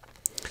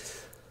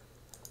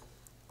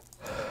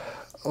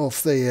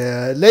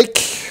lake.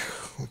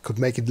 We could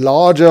make it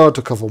larger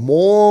to cover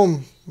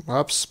more,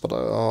 perhaps, but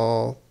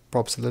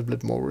perhaps a little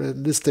bit more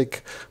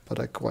realistic. But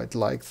I quite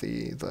like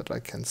that I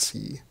can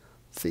see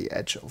the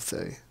edge of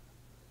the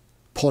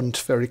pond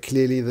very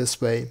clearly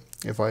this way.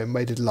 If I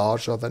made it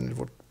larger, then it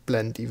would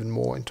blend even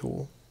more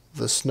into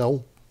the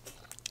snow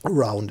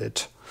around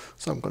it.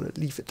 So I'm going to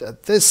leave it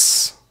at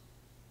this.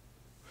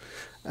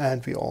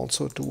 And we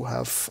also do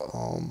have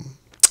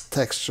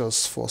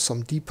textures for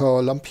some deeper,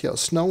 lumpier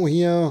snow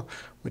here,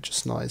 which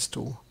is nice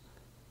to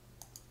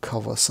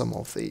cover some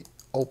of the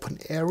open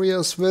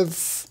areas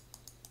with.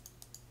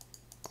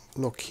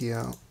 Look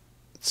here,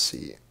 let's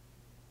see.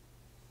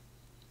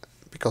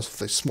 because of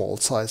the small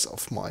size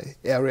of my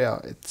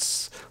area,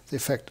 the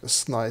effect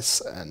is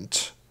nice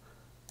and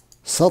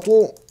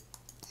subtle.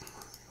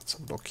 Let's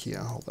have a look here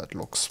how that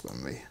looks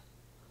when we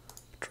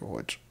draw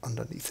it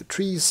underneath the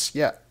trees.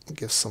 Yeah, it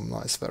gives some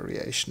nice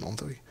variation on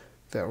the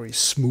very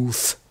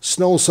smooth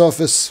snow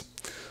surface.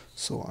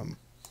 So I'm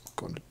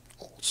going to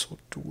also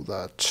do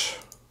that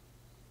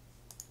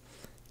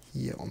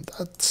here on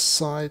that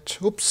side.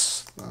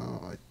 Oops,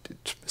 I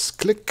did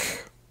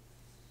misclick.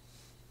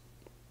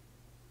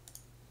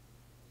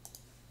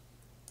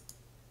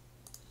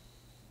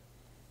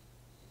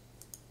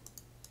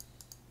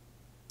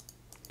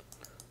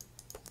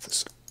 Put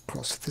this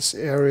across this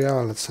area.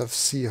 Let's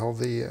see how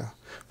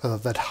whether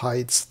that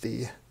hides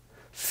the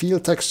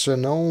field texture.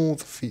 No,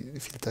 the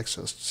field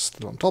texture is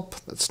still on top.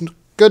 That's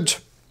good.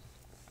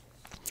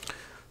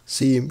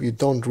 See, you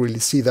don't really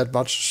see that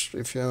much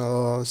if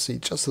you see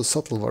just a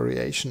subtle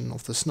variation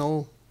of the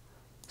snow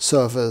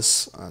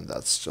surface, and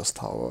that's just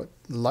how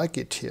I like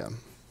it here.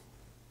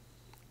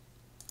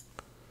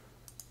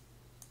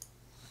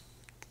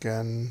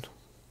 Again,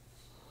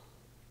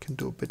 can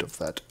do a bit of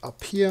that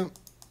up here.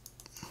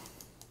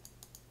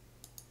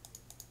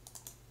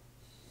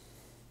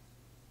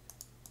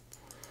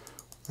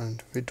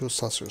 And we do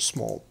such a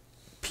small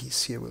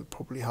piece here, we'll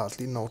probably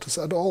hardly notice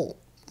at all.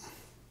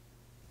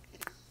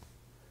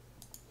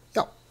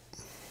 Yeah.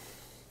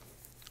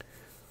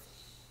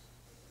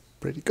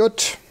 Pretty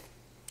good.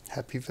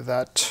 Happy with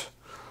that.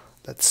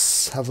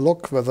 Let's have a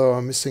look whether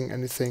I'm missing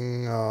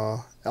anything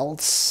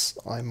else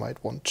I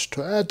might want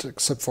to add,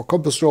 except for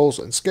compass rose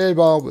and scale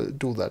bar. We'll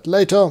do that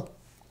later.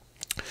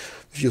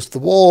 We've used the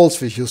walls,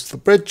 we've used the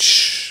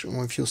bridge,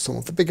 we've used some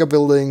of the bigger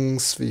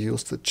buildings, we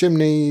used the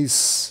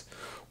chimneys.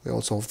 We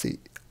also have the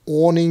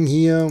awning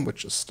here,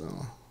 which is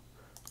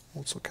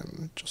also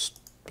can just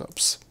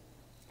perhaps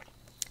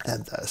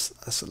add as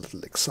a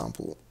little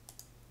example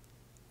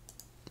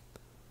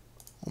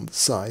on the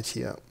side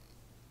here.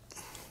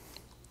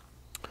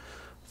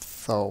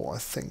 Though I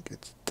think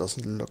it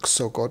doesn't look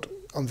so good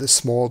on this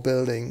small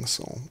building,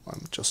 so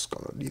I'm just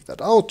gonna leave that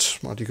out.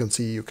 But you can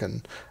see you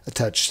can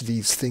attach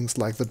these things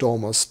like the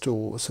dormers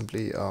to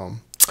simply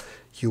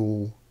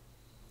you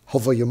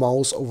hover your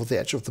mouse over the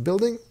edge of the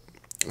building,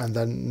 and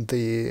then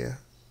the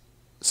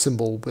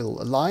symbol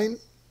will align.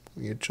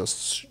 You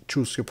just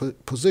choose your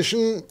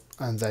position,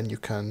 and then you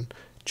can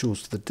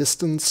choose the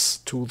distance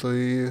to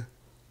the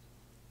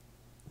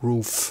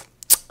roof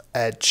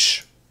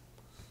edge,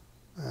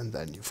 and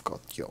then you've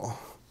got your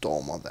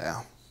dormer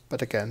there.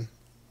 But again,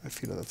 I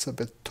feel that's a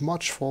bit too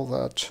much for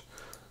that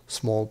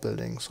small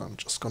building, so I'm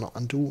just gonna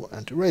undo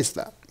and erase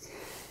that.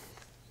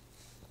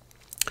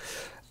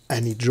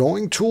 Any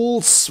drawing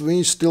tools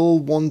we still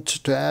want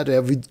to add?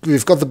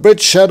 We've got the bridge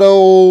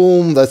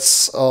shadow.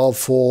 That's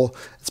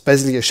it's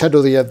basically a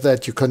shadow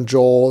that you can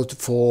draw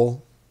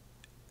for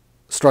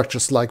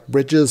structures like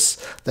bridges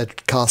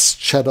that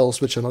cast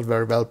shadows which are not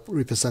very well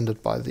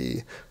represented by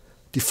the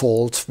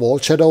default wall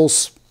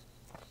shadows.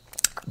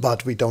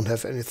 But we don't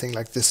have anything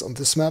like this on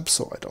this map,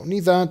 so I don't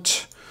need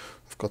that.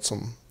 We've got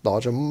some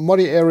larger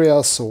muddy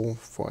areas, so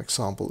for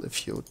example,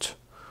 if you'd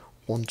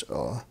want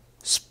a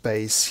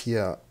space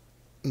here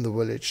in the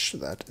village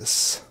that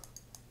is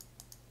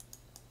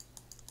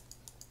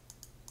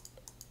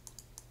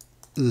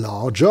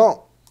larger,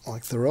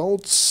 like the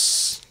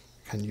roads,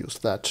 you can use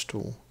that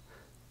to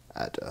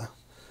add a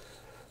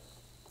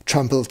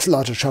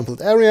larger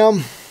trampled area.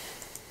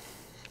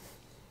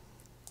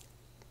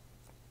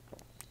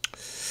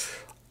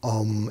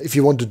 If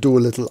you want to do a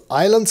little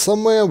island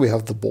somewhere, we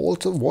have the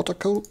water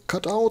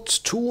cutout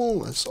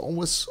tool. It's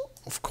always,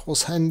 of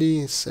course,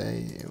 handy.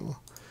 Say you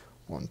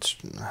want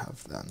to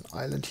have an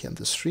island here in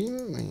the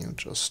stream, and you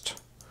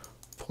just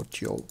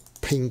put your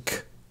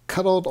pink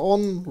cutout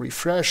on,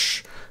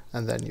 refresh,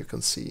 and then you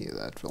can see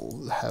that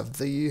we'll have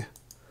the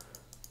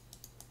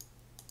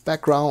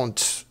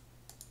background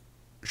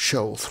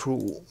show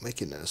through,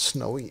 making a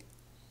snowy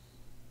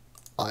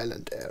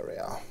island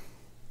area.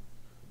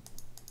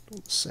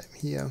 Do the same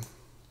here,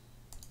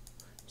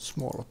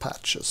 smaller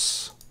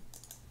patches.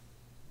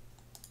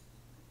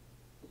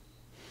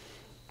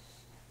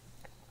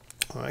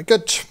 Alright,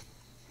 good.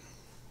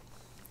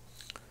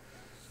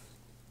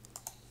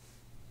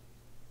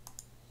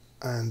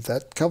 And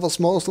that covers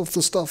most of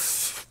the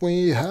stuff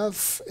we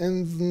have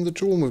in the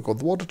tool. We've got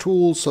the water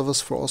tool, surface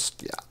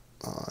frost, yeah,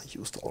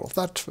 used all of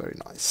that, very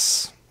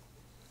nice.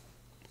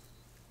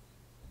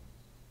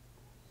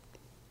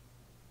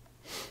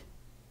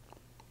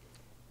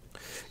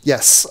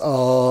 Yes,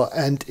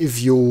 and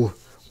if you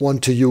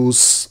want to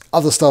use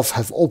other stuff,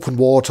 have open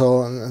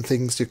water and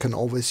things, you can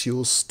always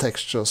use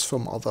textures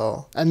from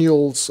other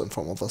annuals and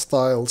from other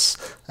styles,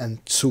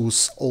 and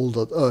choose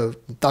older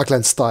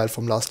Darkland style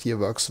from last year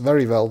works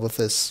very well with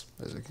this,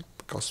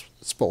 because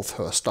it's both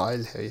her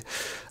style,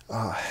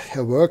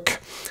 her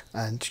work,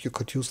 and you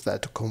could use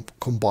that to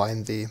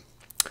combine the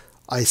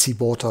icy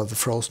water, the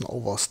frozen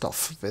over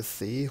stuff with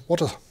the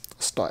water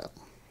style.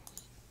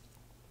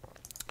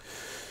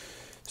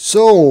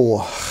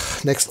 So,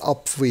 next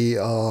up we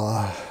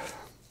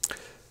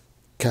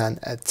can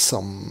add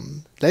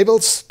some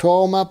labels to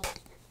our map.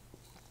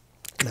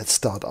 Let's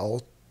start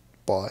out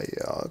by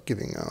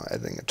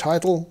adding a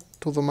title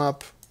to the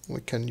map.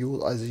 We can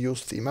either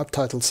use the map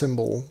title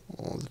symbol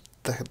or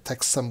the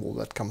text symbol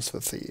that comes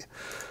with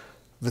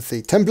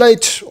the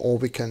template, or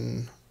we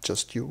can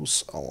just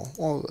use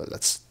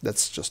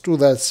let's just do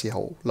that, see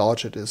how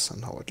large it is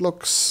and how it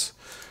looks.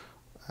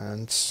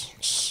 And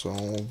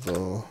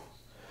so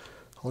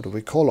how do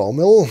we call our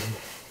mill?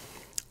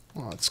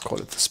 Let's call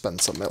it the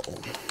Spencer Mill.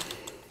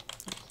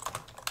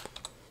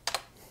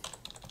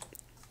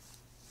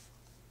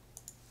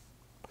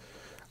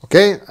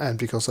 Okay, and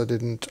because I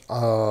didn't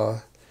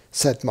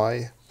set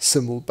my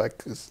symbol back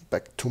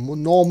to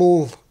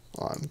normal,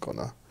 I'm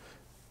gonna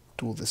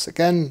do this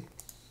again.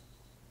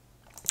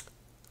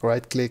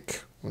 Right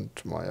click, and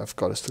I've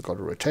still got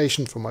a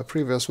rotation from my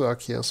previous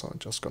work here, so I'm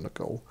just gonna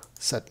go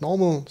set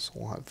normal, so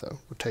I'll have the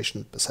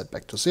rotation set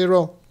back to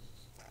 0.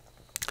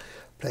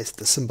 Place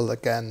the symbol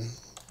again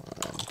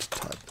and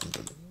type in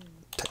the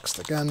text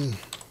again.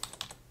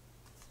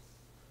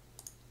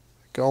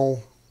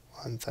 Go,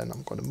 and then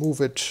I'm gonna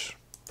move it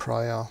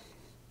prior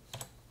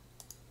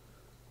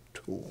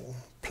to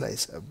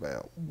place where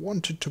I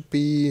want it to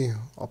be,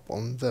 up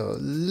on the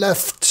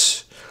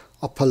left,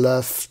 upper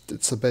left.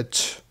 It's a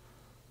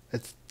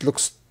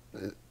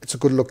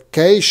good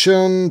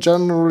location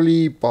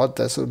generally, but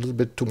there's a little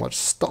bit too much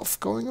stuff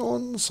going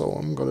on, so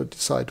I'm gonna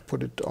decide to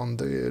put it on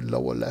the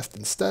lower left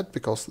instead,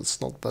 because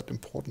it's not that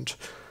important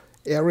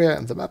area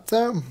in the map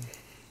there.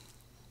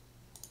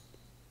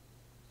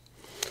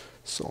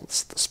 So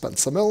it's the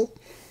Spencer Mill.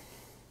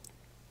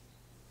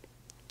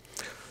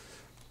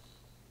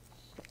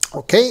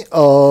 Okay,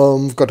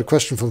 I've got a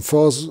question from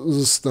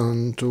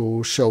Thurston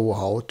to show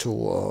how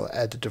to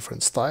add a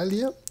different style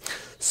here.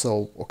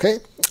 So, okay,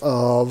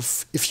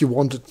 if you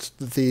wanted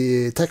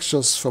the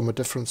textures from a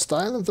different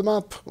style in the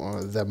map,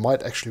 there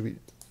might actually be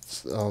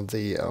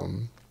the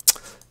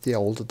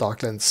older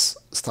Darklands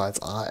styles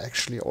are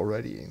actually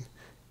already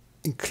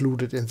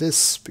included in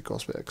this,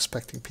 because we're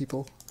expecting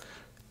people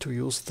to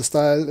use the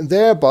style in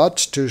there. But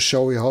to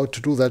show you how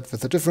to do that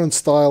with a different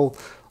style,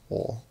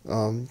 or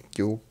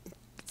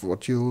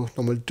what you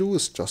normally do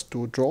is just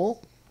do a draw,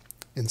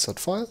 insert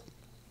file.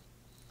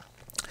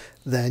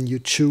 Then you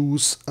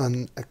choose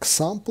an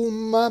example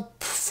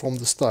map from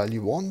the style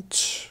you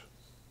want.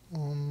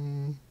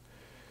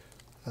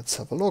 Let's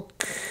have a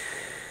look.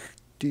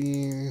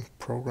 The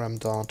program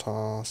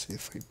data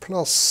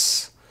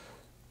C3+,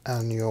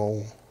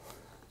 annual.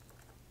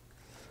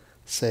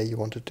 Say you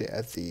wanted to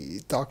add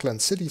the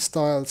Darklands city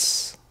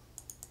styles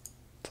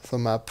to the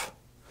map.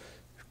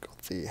 You've got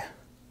the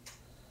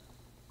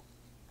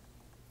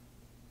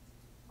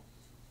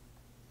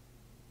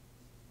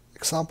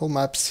example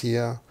maps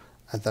here,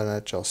 and then I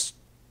just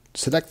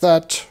select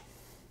that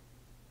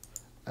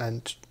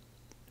and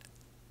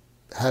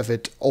have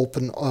it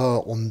open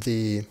on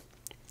the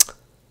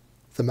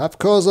map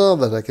cursor,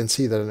 that I can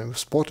see that I'm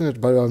exporting it,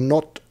 but I'm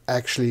not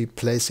actually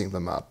placing the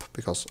map,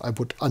 because I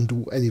would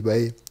undo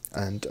anyway,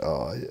 and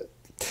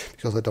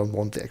because I don't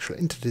want the actual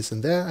entities in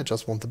there, I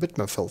just want the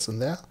bitmap fields in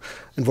there.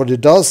 And what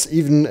it does,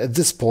 even at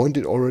this point,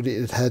 it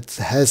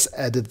has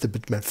added the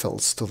bitmap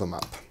fields to the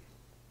map.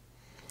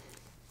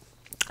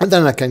 And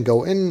then I can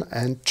go in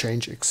and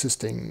change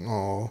existing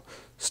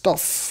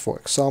stuff. For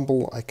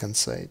example, I can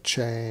say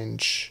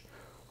change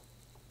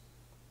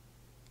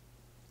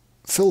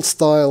fill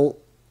style.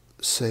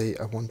 Say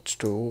I want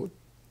to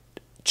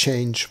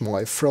change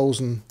my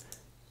frozen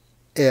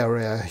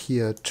area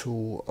here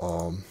to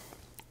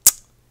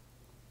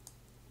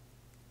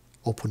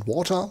open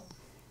water.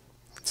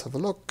 Let's have a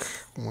look.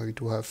 We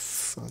do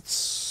have,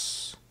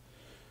 let's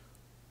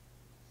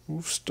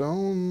move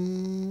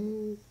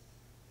stone.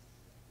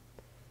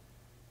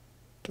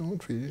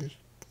 Don't we?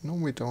 No,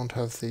 we don't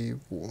have a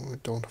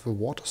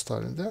water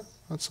style in there.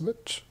 That's a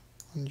bit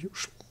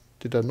unusual.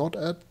 Did I not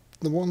add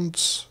the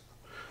ones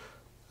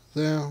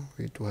there?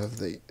 We do have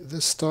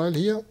this style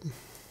here,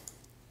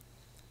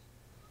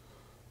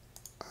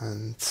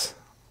 and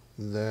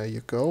there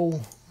you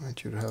go.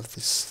 And you have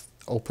this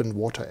open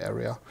water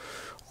area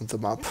on the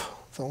map.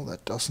 Though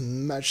that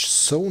doesn't match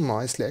so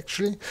nicely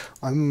actually.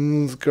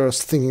 I'm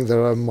just thinking that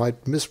I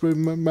might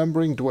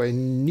misremembering. Do I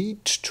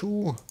need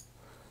to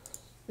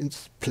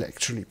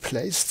actually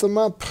place the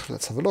map?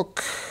 Let's have a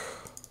look.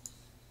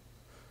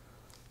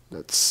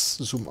 Let's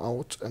zoom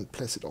out and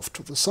place it off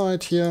to the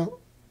side here.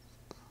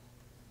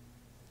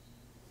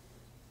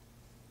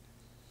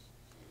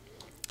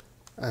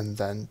 And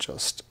then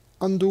just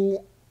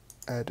undo,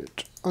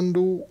 edit,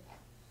 undo.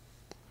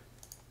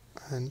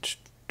 And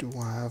do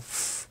I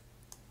have...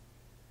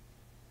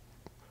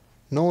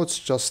 No, it's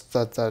just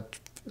that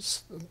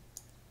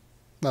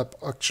map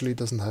actually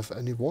doesn't have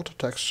any water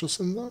textures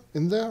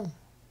in there.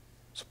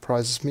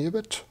 Surprises me a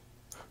bit.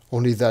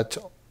 Only that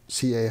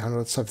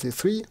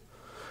CA173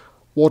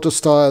 water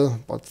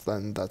style, but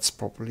then that's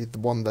probably the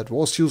one that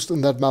was used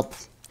in that map.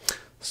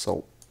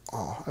 So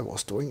I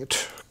was doing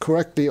it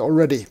correctly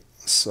already.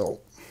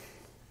 So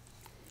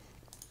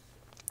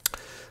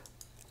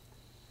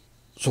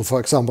So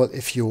for example,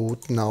 if you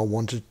now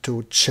wanted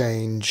to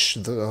change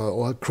the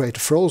or create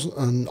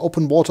an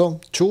open water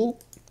tool,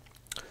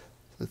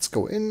 let's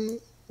go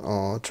in,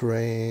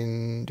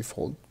 terrain,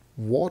 default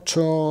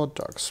water,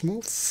 dark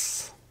smooth.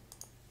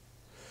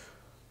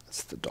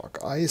 That's the dark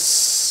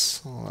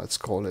ice. Let's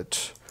call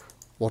it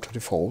water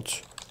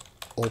default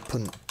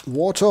open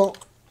water.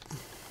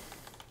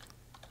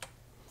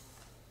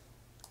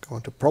 Go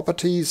into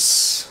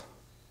properties,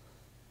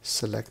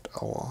 select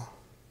our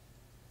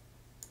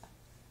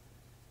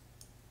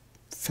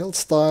fill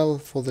style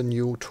for the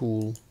new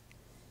tool,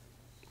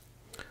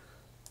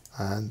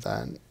 and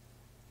then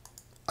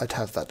I'd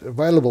have that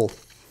available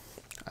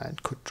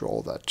and could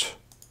draw that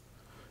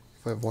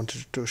if I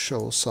wanted to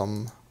show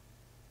some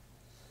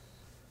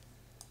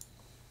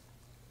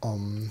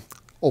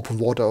open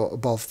water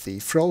above the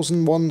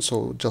frozen one,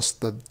 so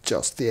just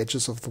the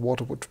edges of the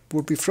water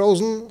would be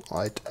frozen.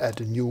 I'd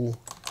add a new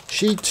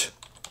sheet,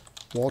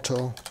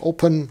 water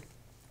open,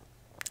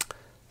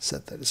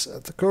 set that is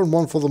at the current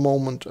one for the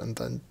moment, and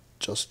then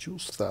just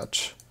use that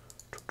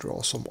to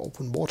draw some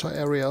open water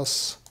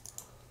areas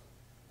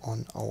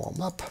on our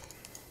map.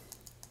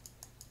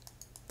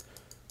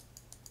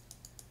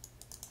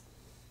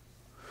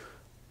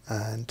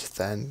 And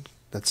then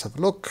let's have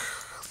a look.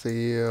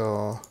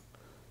 The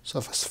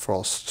surface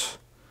frost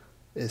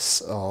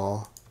is,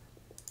 I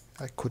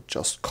could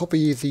just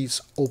copy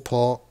these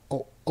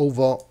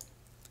over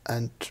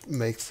and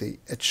make the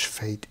edge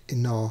fade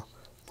inner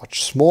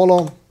much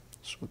smaller,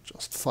 so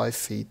just 5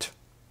 feet.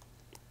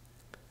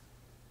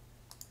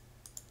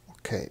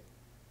 Okay,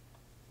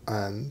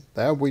 and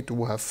there we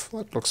do have,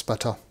 it looks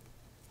better,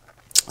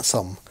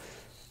 some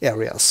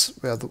areas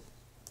where the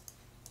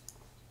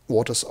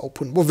water's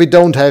open. What we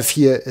don't have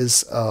here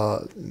is,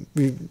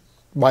 we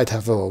might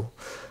have a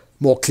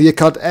more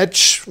clear-cut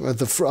edge where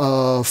the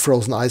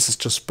frozen ice is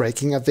just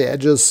breaking at the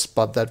edges,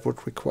 but that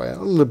would require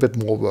a little bit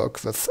more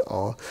work with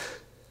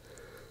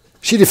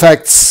sheet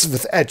effects,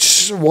 with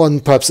edge one,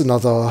 perhaps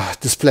another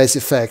displace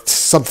effect,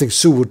 something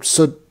would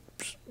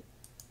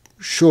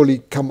surely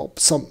come up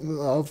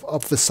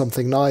with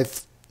something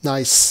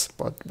nice,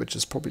 but which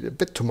is probably a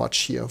bit too much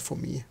here for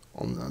me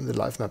on the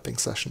live mapping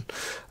session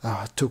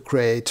to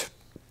create.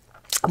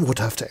 I would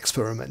have to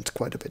experiment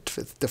quite a bit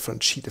with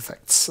different sheet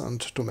effects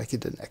and to make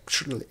it an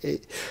actual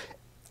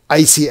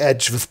icy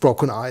edge with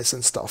broken ice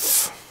and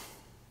stuff.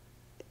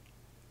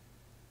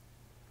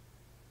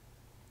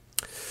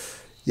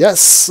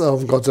 Yes,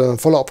 I've got a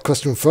follow-up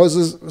question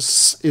further.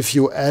 If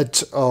you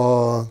add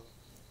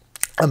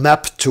a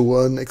map to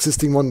an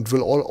existing one, it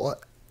will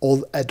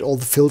add all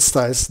the fill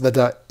styles that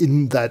are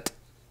in that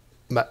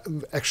map,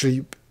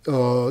 actually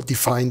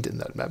defined in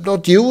that map.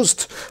 Not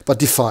used, but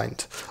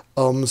defined.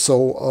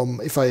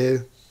 If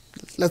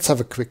let's have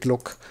a quick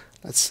look.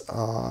 Let's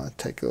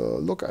take a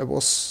look.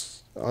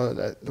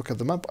 Look at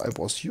the map I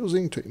was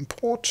using to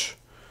import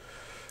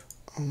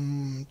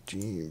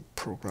the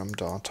program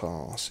data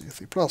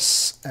CSV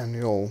Plus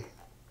annual.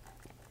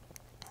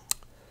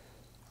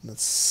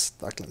 That's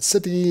Docklands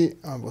City.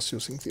 I was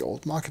using the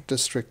old market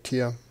district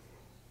here.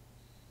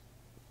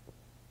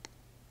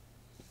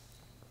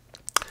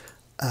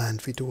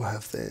 And we do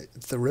have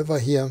the river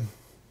here.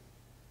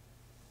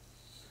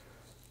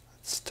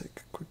 Let's take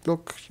a quick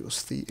look.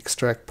 Use the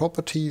extract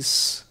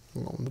properties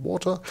on the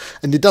water.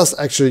 And it does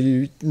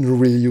actually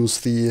really use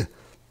the...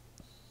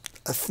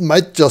 It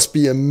might just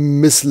be a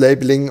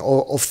mislabeling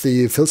of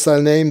the fill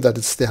style name, that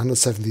it's the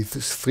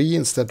 173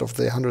 instead of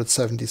the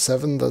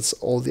 177. That's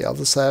all the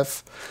others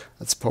have.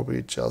 That's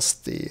probably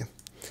just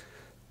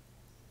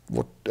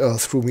what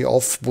threw me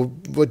off.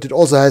 What it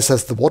also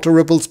has the water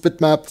ripples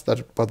bitmap,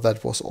 but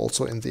that was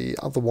also in the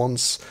other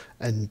ones.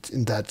 And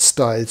in that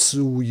style,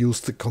 Zoo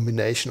used the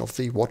combination of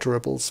the water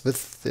ripples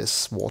with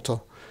this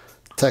water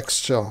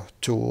texture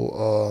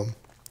to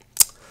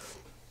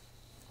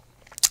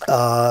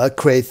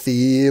create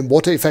the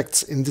water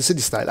effects in the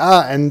city style.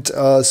 And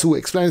Sue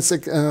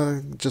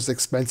just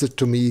explains it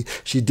to me.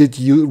 She did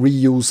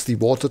reuse the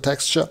water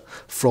texture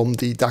from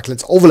the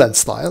Docklands Overland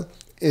style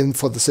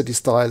for the city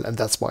style, and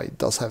that's why it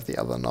does have the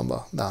other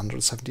number, the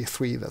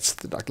 173. That's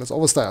the Docklands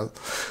Over style.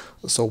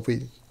 So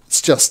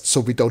it's just so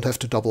we don't have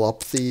to double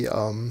up the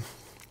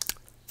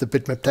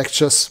bitmap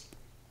textures,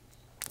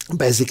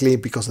 basically,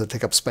 because they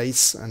take up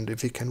space, and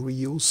if we can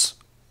reuse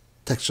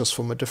textures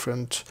from a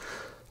different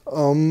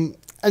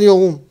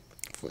annual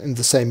in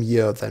the same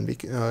year, then we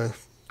can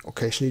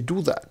occasionally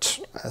do that,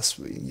 as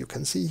you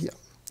can see here.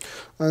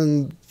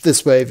 And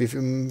this way we've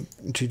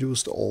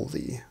introduced all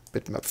the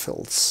bitmap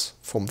fills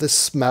from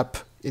this map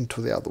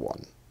into the other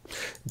one.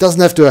 It doesn't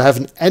have to have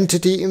an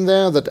entity in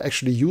there that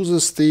actually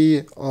uses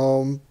the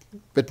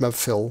bitmap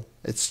fill.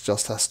 It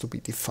just has to be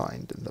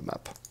defined in the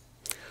map.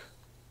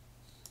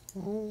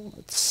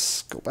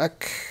 Let's go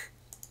back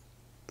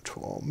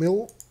to our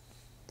mill.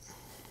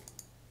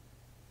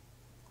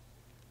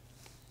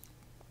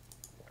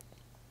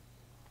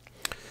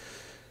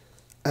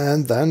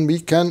 And then we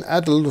can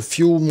add a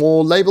few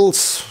more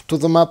labels to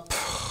the map.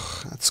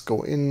 Let's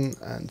go in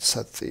and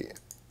set the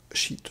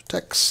sheet to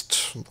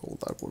text, though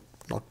that would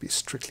not be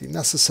strictly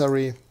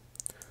necessary.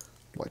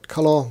 White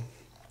color,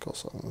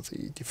 because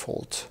the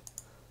default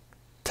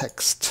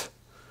text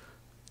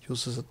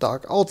uses a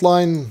dark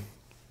outline.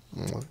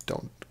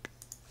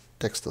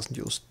 Text doesn't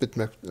use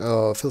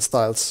bitmap fill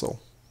styles, so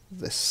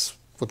this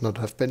would not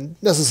have been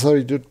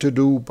necessary to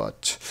do,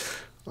 but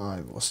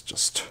I was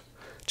just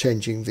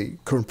changing the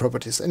current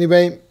properties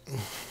anyway.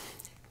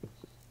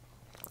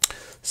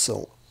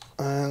 So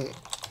let's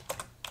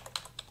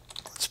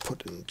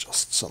put in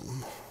just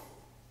some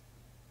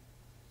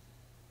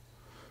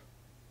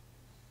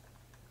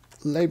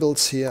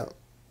labels here,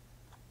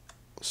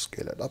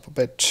 scale it up a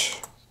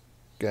bit,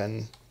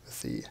 again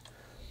with the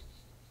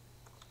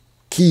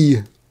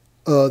key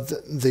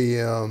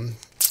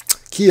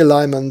key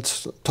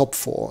alignment, top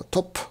for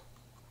top,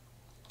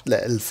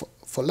 L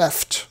for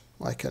left.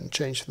 I can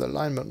change the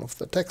alignment of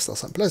the text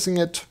as I'm placing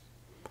it.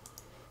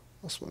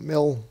 That's my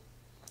mill.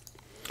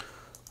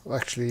 I've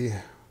actually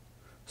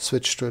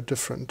switched to a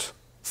different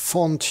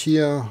font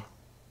here,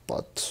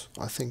 but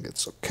I think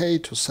it's okay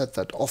to set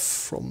that off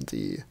from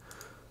the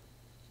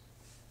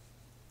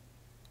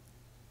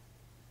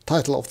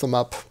title of the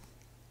map.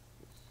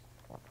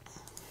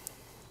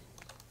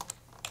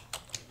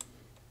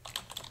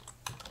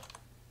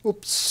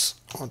 Oops,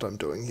 what I'm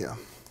doing here.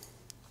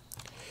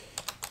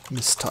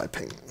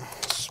 Mistyping.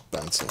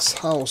 Spencer's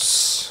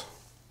house.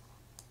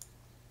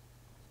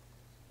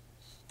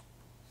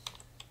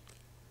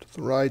 To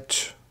the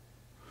right.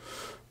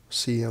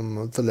 See,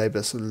 the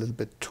label is a little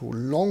bit too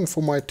long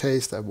for my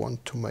taste. I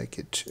want to make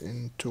it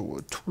into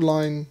a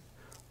two-line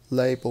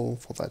label.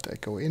 For that I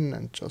go in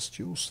and just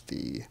use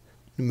the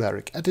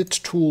numeric edit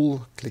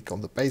tool, click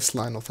on the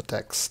baseline of the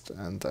text,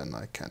 and then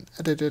I can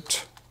edit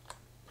it,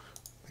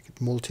 make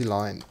it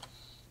multi-line,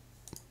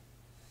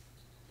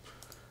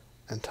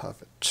 and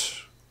have it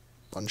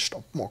bunched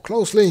up more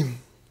closely.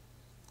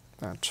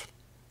 And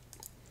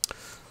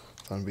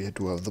then we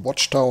do have the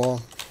watchtower.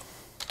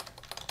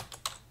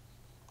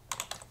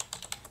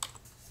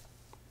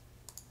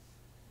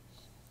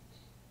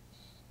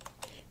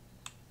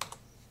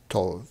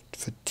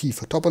 T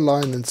for top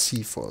align and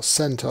C for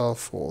center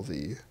for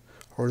the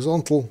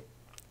horizontal.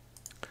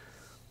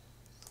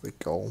 There we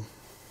go.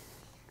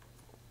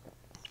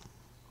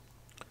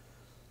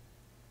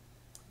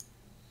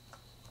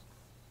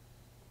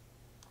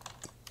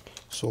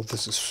 So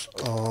this is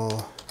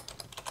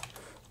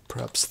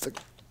perhaps the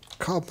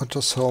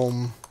carpenter's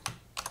home.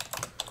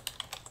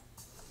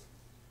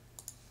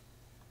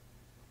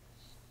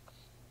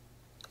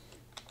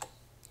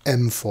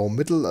 M for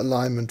middle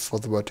alignment for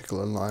the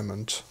vertical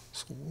alignment.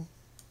 So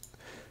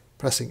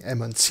pressing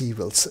M and C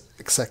will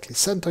exactly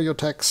center your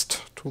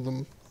text to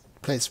the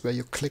place where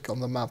you click on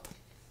the map.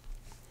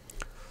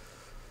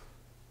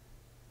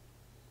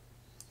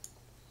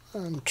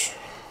 And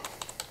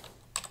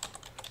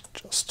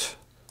just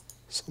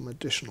some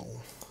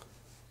additional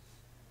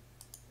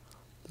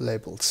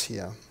labels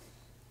here.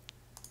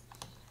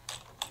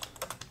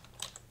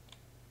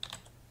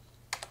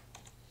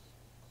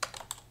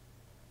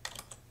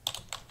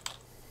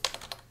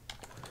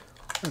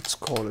 Let's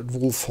call it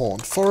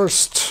Wolfhorn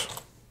Forest.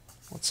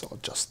 That's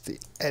just the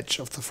edge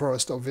of the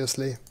forest,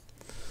 obviously.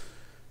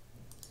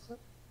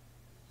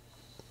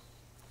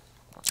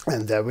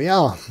 And there we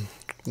are.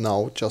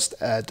 Now just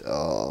add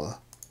a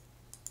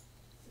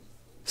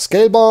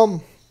scale bar.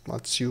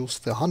 Let's use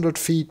the 100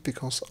 feet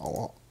because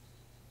our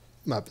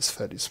map is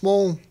fairly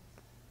small.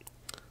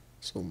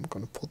 So I'm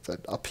going to put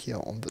that up here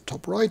on the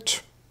top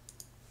right.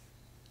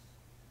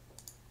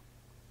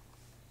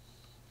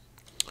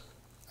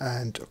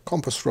 And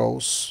compass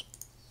rose,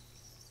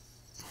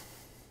 a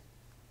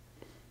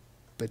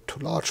bit too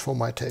large for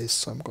my taste,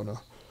 so I'm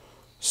gonna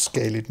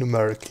scale it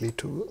numerically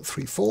to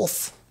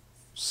 3/4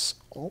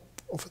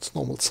 of its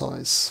normal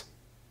size.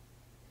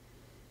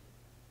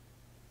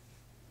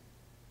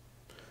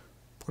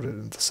 Put it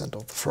in the center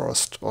of the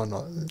forest, or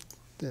not,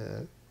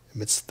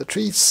 amidst the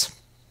trees.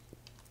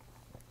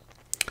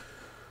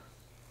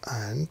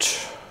 And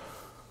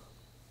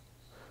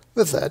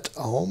with that,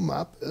 our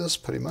map is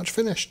pretty much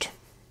finished.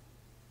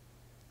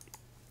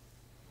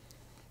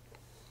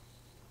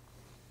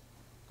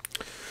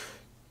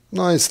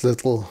 Nice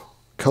little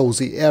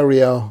cozy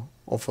area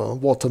of a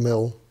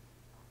watermill.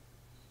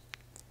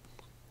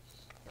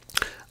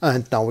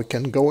 And now we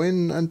can go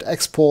in and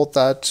export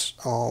that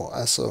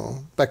as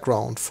a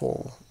background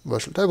for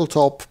Virtual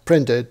Tabletop,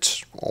 print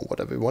it, or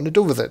whatever you want to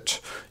do with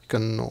it. You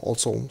can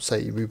also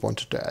say we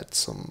wanted to add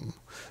some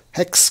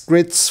hex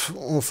grids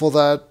for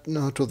that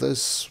to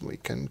this. We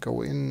can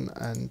go in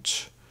and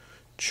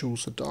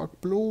choose a dark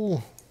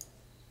blue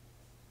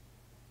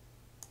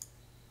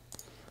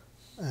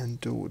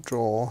and do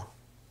draw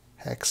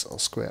hex or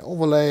square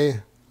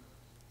overlay.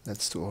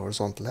 Let's do a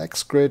horizontal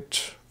hex grid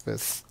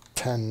with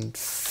 10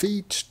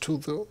 feet to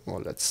the,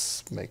 or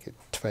let's make it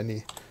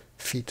 20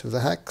 feet to the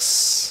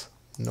hex.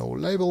 No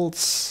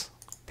labels.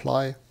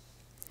 Apply.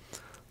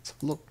 Let's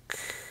have a look.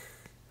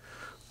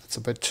 It's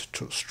a bit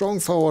too strong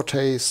for our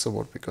taste, so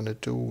what we're going to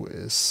do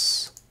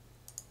is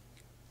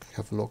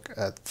have a look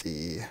at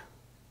the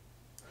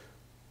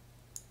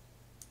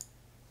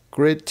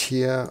grid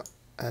here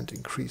and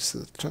increase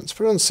the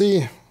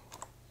transparency.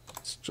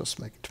 Let's just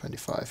make it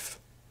 25%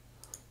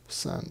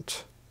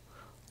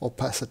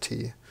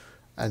 opacity.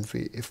 And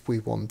if we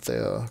want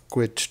the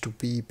grid to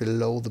be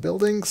below the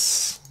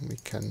buildings, we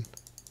can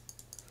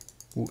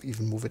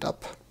even move it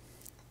up.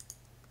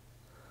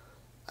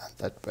 And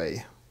that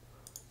way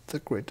the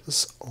grid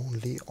is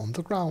only on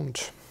the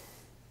ground.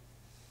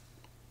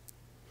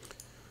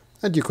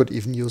 And you could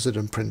even use it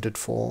and print it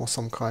for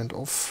some kind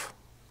of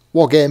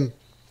war game,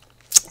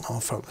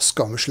 or from a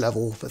skirmish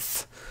level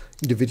with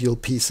individual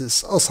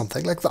pieces or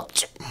something like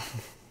that.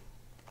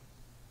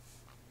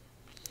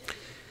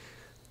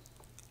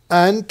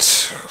 And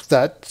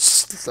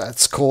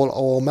let's call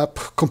our map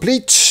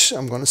complete.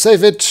 I'm going to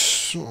save it.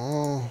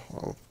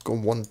 I'll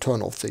go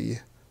turn off the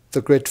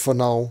grid for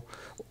now.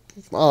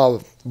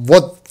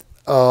 What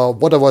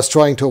I was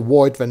trying to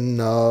avoid when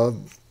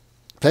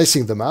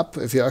placing the map,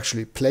 if you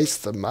actually place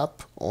the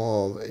map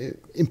or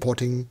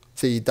importing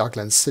the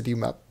Darklands City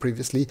map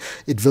previously,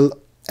 it will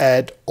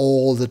add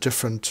all the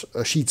different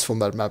sheets from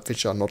that map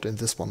which are not in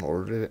this one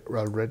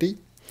already,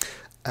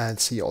 and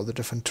see all the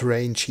different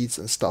terrain sheets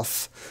and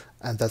stuff.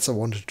 And that's I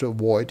wanted to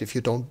avoid. If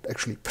you don't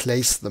actually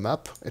place the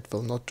map, it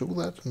will not do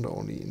that and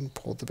only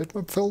import the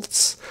bitmap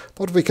fields.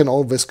 But we can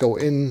always go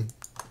in,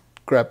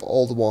 grab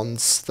all the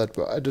ones that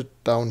were added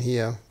down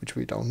here, which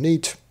we don't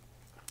need,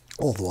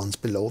 all the ones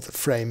below the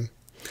frame,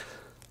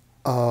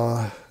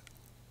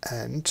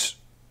 and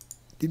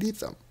delete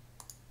them.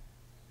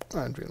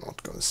 And we're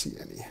not going to see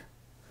any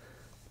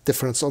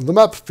difference on the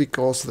map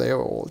because they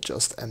are all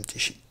just empty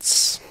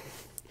sheets.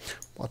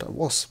 What I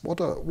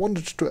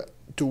wanted to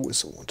do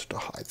is I wanted to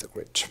hide the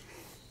grid.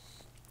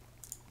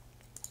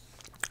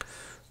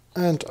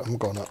 And I'm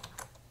gonna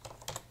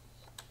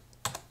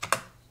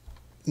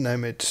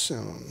name it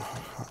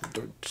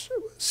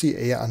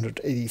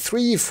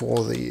CA183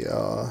 for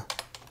the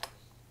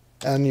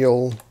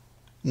annual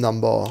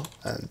number,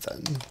 and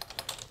then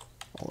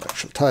our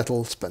actual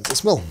title,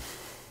 Spencer's Mill.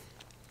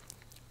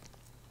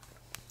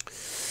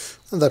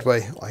 And that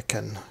way I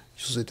can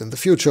use it in the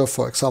future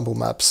for example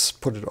maps,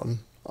 put it on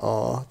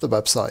the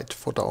website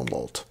for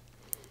download.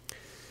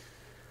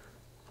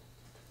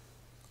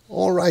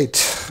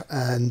 Alright,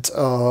 and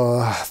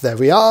there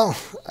we are,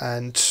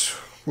 and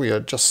we are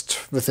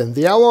just within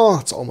the hour.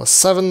 It's almost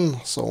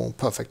 7, so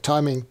perfect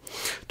timing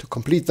to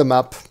complete the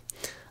map,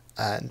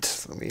 and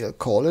we'll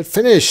call it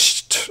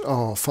finished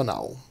for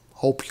now.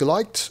 Hope you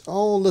liked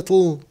our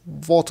little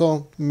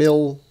water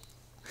mill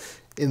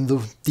in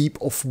the deep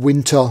of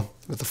winter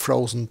with a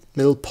frozen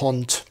mill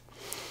pond.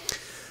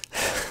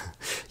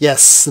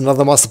 Yes,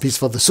 another masterpiece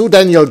for the Sue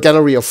Daniel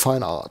Gallery of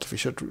Fine Art. We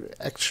should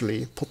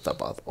actually put that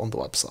on the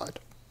website.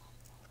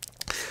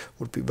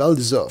 Would be well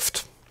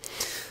deserved.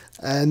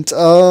 And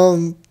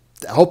I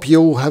hope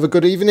you have a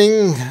good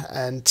evening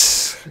and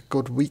a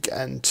good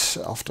weekend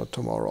after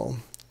tomorrow.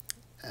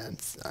 And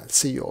I'll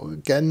see you all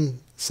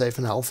again, safe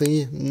and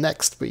healthy,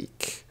 next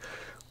week.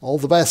 All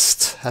the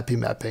best. Happy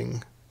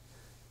mapping.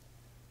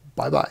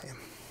 Bye bye.